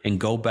editor and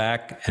go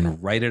back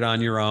and write it on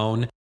your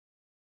own.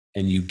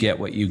 And you get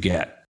what you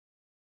get.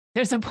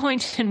 there's a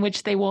point in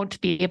which they won't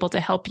be able to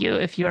help you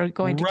if you're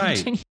going to Right.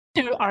 continue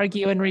to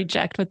argue and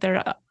reject what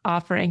they're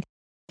offering.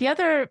 The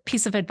other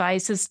piece of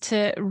advice is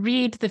to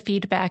read the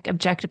feedback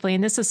objectively.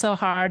 And this is so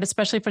hard,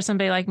 especially for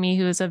somebody like me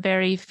who is a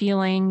very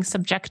feeling,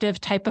 subjective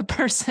type of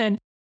person.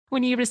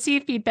 When you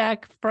receive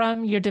feedback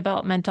from your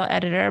developmental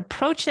editor,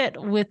 approach it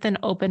with an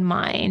open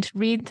mind.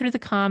 Read through the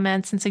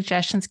comments and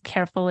suggestions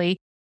carefully.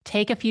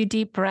 Take a few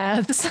deep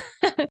breaths.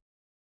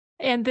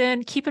 And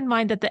then keep in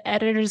mind that the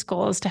editor's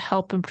goal is to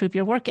help improve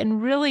your work,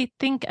 and really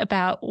think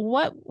about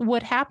what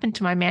would happen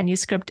to my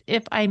manuscript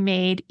if I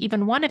made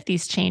even one of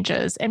these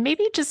changes, and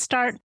maybe just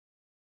start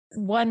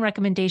one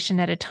recommendation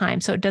at a time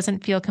so it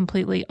doesn't feel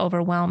completely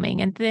overwhelming.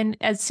 And then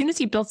as soon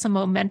as you build some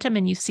momentum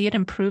and you see it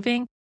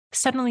improving,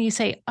 suddenly you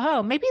say,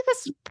 oh, maybe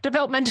this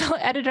developmental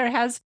editor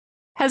has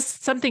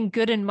something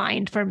good in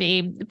mind for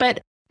me.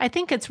 But I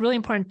think it's really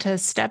important to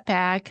step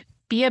back,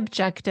 be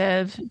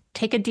objective,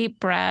 take a deep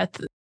breath,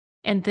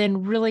 and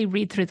then really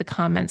read through the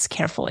comments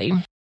carefully.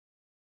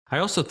 I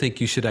also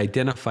think you should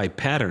identify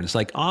patterns.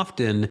 Like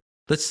often,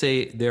 let's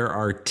say there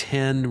are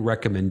 10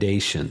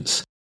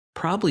 recommendations.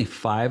 Probably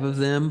 5 of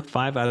them,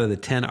 5 out of the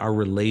 10 are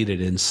related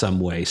in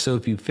some way. So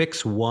if you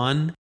fix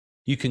one,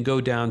 you can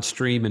go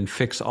downstream and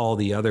fix all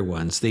the other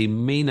ones. They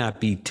may not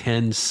be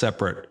 10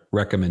 separate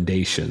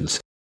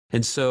recommendations.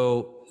 And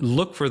so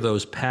look for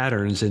those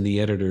patterns in the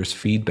editor's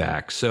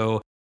feedback.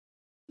 So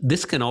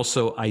this can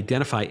also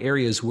identify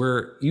areas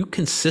where you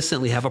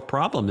consistently have a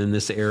problem in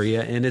this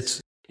area, and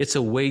it's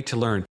a way to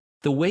learn.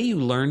 The way you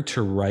learn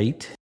to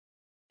write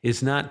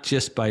is not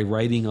just by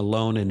writing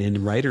alone and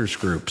in writers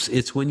groups.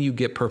 It's when you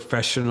get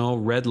professional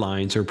red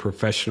lines or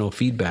professional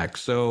feedback.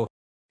 So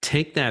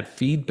take that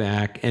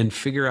feedback and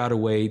figure out a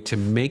way to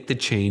make the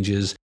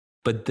changes,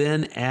 but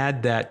then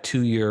add that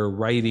to your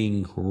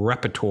writing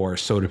repertoire,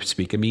 so to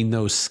speak. I mean,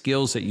 those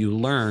skills that you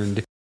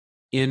learned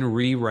in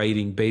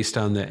rewriting based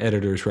on the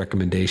editor's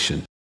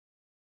recommendation.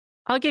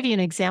 I'll give you an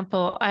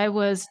example. I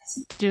was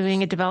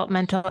doing a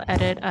developmental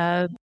edit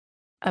of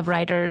a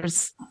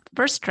writer's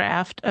first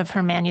draft of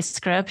her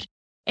manuscript,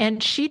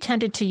 and she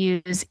tended to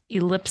use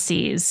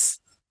ellipses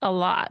a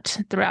lot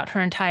throughout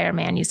her entire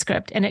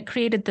manuscript, and it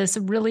created this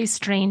really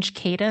strange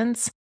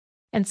cadence.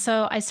 And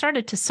so I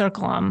started to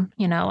circle them,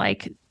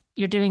 like,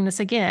 you're doing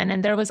this again.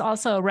 And there was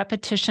also a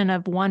repetition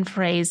of one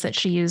phrase that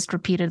she used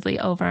repeatedly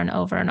over and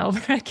over and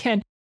over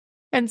again.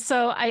 And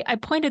so I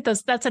pointed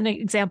those, that's an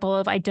example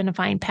of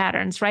identifying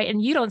patterns, right?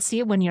 And you don't see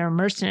it when you're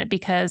immersed in it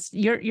because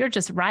you're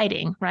just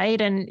writing, right?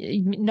 And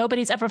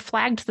nobody's ever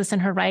flagged this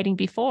in her writing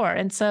before.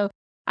 And so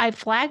I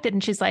flagged it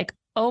and she's like,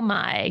 oh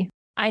my,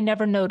 I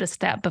never noticed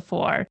that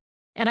before.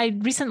 And I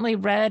recently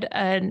read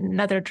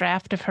another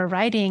draft of her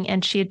writing,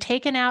 and she had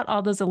taken out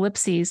all those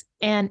ellipses,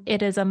 and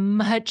it is a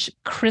much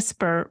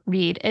crisper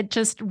read. It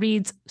just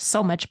reads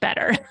so much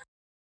better.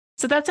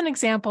 So that's an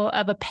example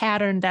of a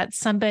pattern that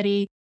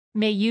somebody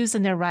may use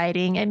in their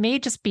writing. It may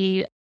just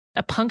be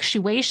a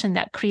punctuation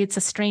that creates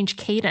a strange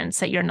cadence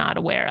that you're not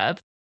aware of.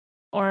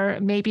 Or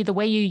maybe the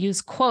way you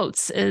use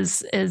quotes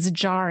is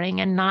jarring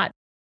and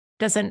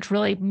doesn't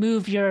really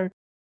move your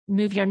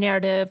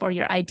narrative or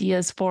your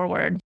ideas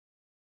forward.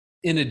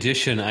 In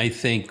addition, I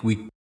think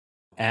we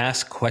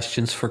ask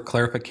questions for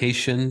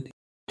clarification.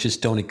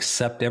 Just don't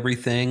accept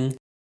everything.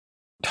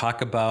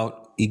 Talk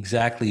about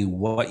exactly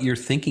what you're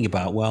thinking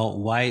about. Well,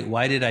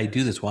 why did I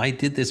do this? Well, I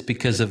did this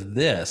because of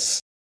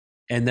this.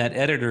 And that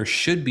editor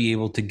should be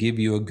able to give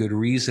you a good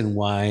reason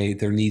why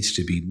there needs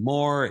to be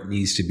more, it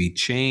needs to be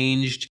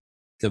changed,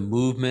 the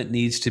movement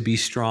needs to be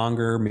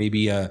stronger, maybe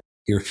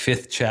your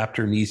 5th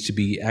chapter needs to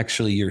be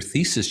actually your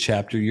thesis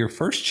chapter, your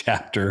first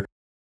chapter,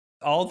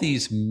 all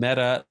these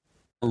meta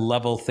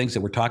level things that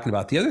we're talking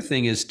about. The other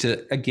thing is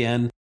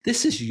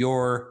this is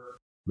your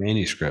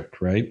manuscript,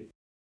 right?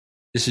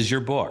 This is your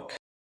book.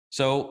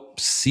 So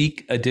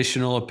seek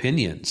additional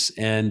opinions.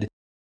 And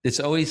it's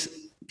always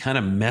kind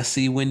of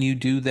messy when you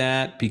do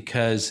that,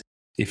 because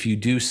if you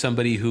do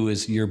somebody who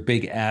is your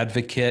big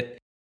advocate,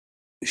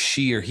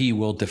 she or he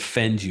will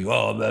defend you.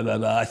 Oh, blah, blah,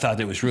 blah, I thought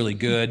it was really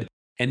good.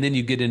 And then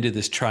you get into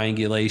this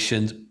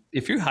triangulation.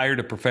 If you hired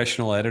a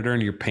professional editor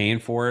and you're paying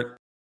for it,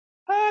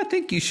 I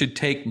think you should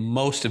take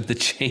most of the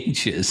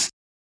changes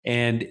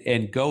and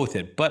go with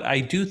it. But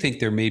I do think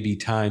there may be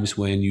times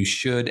when you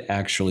should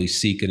actually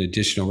seek an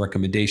additional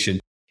recommendation.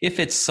 If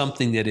it's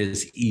something that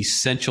is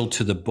essential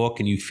to the book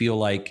and you feel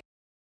like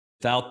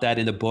without that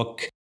in the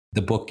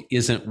book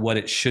isn't what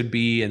it should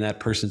be, and that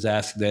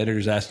the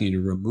editor's asking you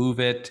to remove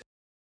it.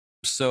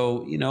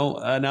 So,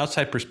 an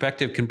outside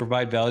perspective can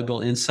provide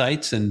valuable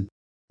insights and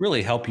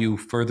really help you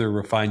further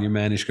refine your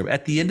manuscript.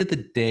 At the end of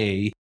the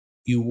day,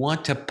 you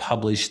want to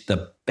publish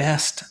the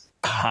best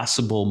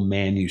possible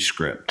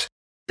manuscript.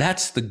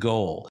 That's the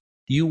goal.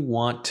 You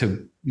want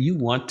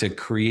to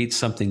create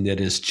something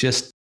that is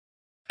just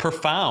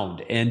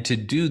profound. And to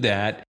do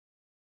that,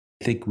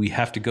 I think we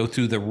have to go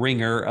through the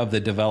ringer of the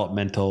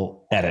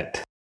developmental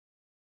edit.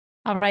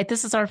 All right,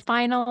 this is our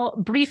final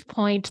brief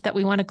point that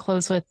we want to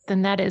close with,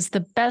 and that is the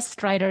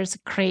best writers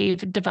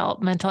crave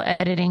developmental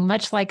editing,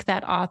 much like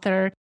that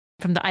author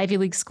from the Ivy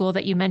League school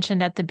that you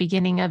mentioned at the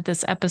beginning of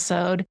this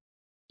episode,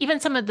 even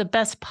some of the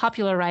best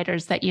popular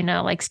writers that you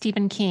know, like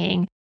Stephen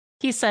King,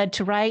 he said,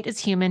 to write is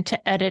human,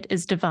 to edit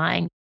is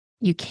divine.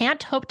 You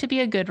can't hope to be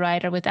a good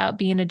writer without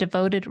being a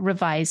devoted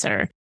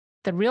reviser.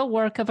 The real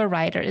work of a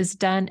writer is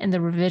done in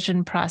the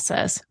revision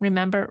process.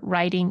 Remember,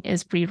 writing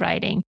is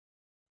rewriting.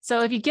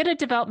 So if you get a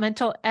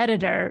developmental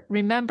editor,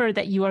 remember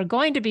that you are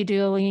going to be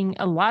doing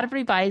a lot of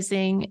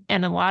revising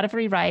and a lot of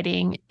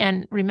rewriting.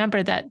 And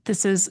remember that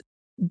this is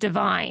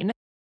divine.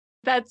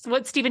 That's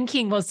what Stephen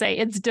King will say.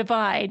 It's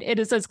divine. It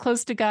is as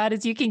close to God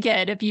as you can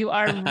get if you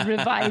are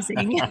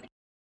revising.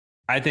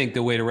 I think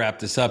the way to wrap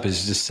this up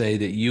is to say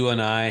that you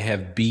and I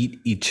have beat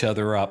each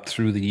other up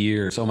through the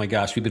years. Oh my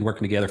gosh, we've been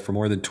working together for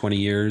more than 20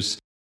 years.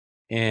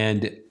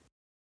 And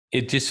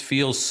it just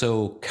feels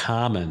so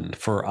common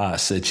for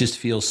us. It just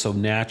feels so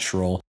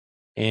natural.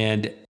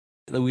 And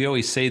we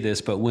always say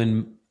this, but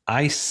when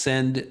I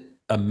send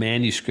a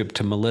manuscript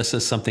to Melissa,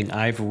 something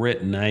I've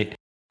written,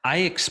 I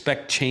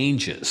expect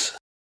changes.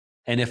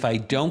 And if I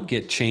don't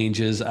get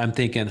changes, I'm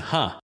thinking,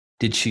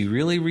 did she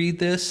really read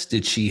this?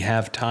 Did she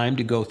have time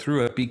to go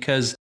through it?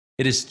 Because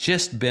it has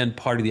just been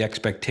part of the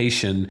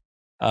expectation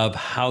of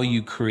how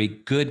you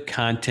create good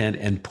content,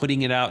 and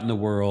putting it out in the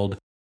world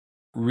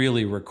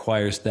really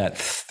requires that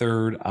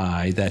third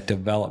eye, that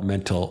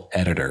developmental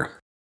editor.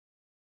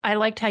 I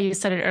liked how you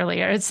said it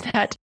earlier. It's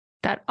that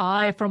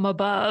eye from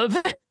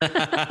above.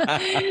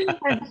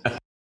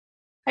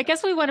 I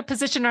guess we want to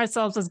position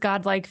ourselves as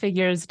godlike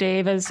figures,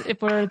 Dave, as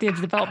if we're the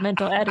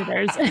developmental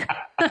editors.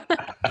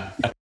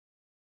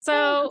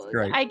 So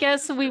I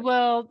guess we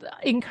will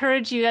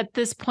encourage you at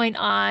this point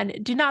on,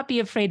 do not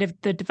be afraid of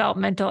the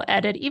developmental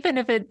edit, even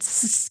if it's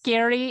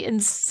scary in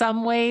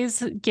some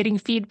ways, getting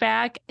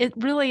feedback. It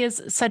really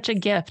is such a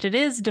gift. It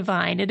is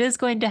divine. It is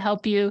going to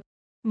help you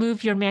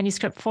move your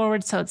manuscript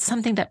forward. So it's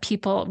something that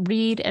people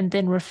read and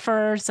then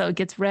refer. So it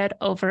gets read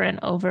over and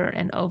over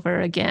and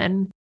over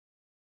again.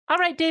 All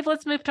right, Dave,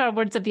 let's move to our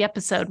words of the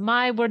episode.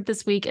 My word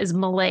this week is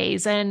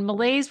malaise, and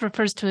malaise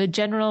refers to a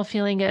general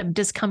feeling of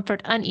discomfort,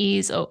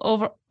 unease,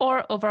 or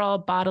overall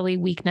bodily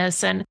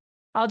weakness. And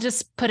I'll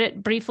just put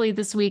it briefly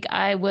this week.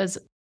 I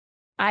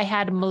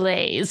had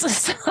malaise.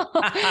 So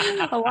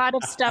a lot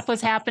of stuff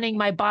was happening.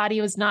 My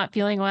body was not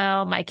feeling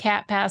well. My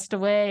cat passed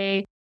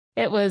away.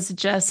 It was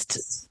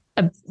just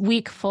a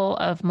week full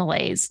of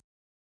malaise.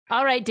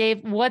 All right,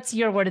 Dave, what's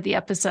your word of the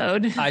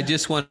episode? I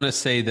just want to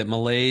say that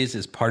malaise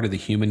is part of the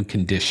human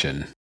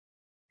condition.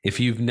 If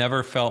you've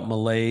never felt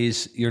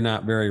malaise, you're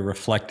not very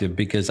reflective,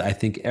 because I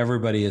think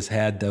everybody has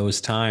had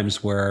those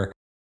times where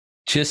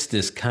just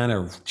this kind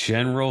of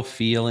general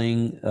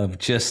feeling of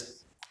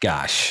just,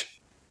 gosh,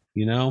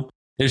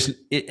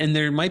 and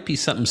there might be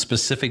something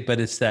specific,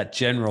 but it's that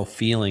general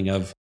feeling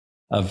of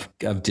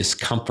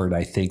discomfort,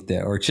 I think,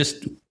 that, or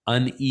just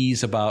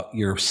unease about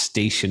your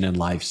station in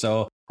life.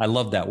 So I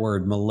love that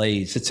word,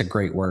 malaise. It's a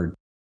great word.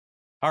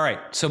 All right.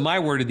 So my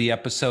word of the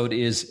episode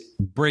is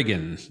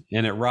brigand,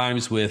 and it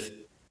rhymes with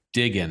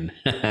diggin.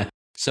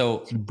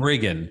 So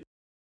brigand,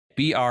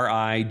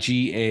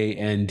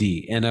 Brigand.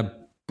 And a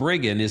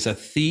brigand is a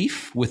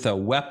thief with a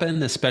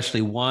weapon,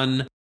 especially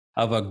one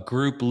of a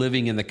group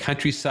living in the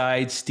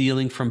countryside,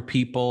 stealing from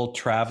people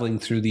traveling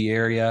through the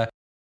area.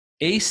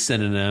 A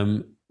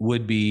synonym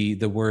would be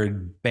the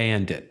word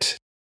bandit.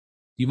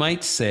 You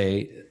might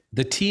say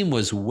the team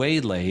was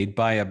waylaid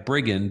by a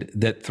brigand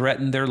that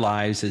threatened their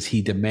lives as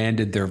he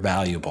demanded their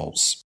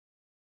valuables.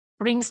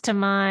 Brings to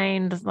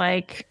mind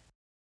like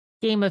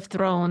Game of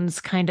Thrones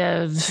kind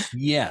of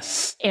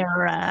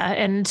era,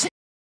 and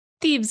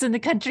thieves in the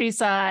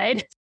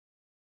countryside.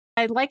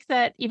 I like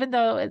that even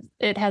though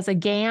it has a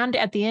gand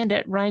at the end,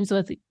 it rhymes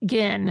with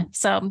gin.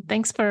 So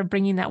thanks for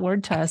bringing that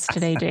word to us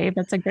today, Dave.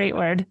 That's a great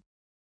word.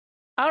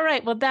 All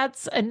right. Well,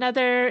 that's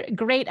another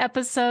great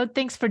episode.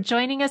 Thanks for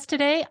joining us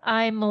today.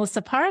 I'm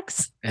Melissa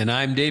Parks. And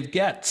I'm Dave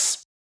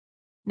Getz.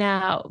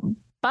 Now,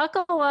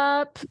 buckle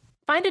up,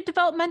 find a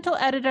developmental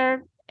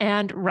editor,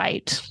 and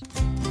write.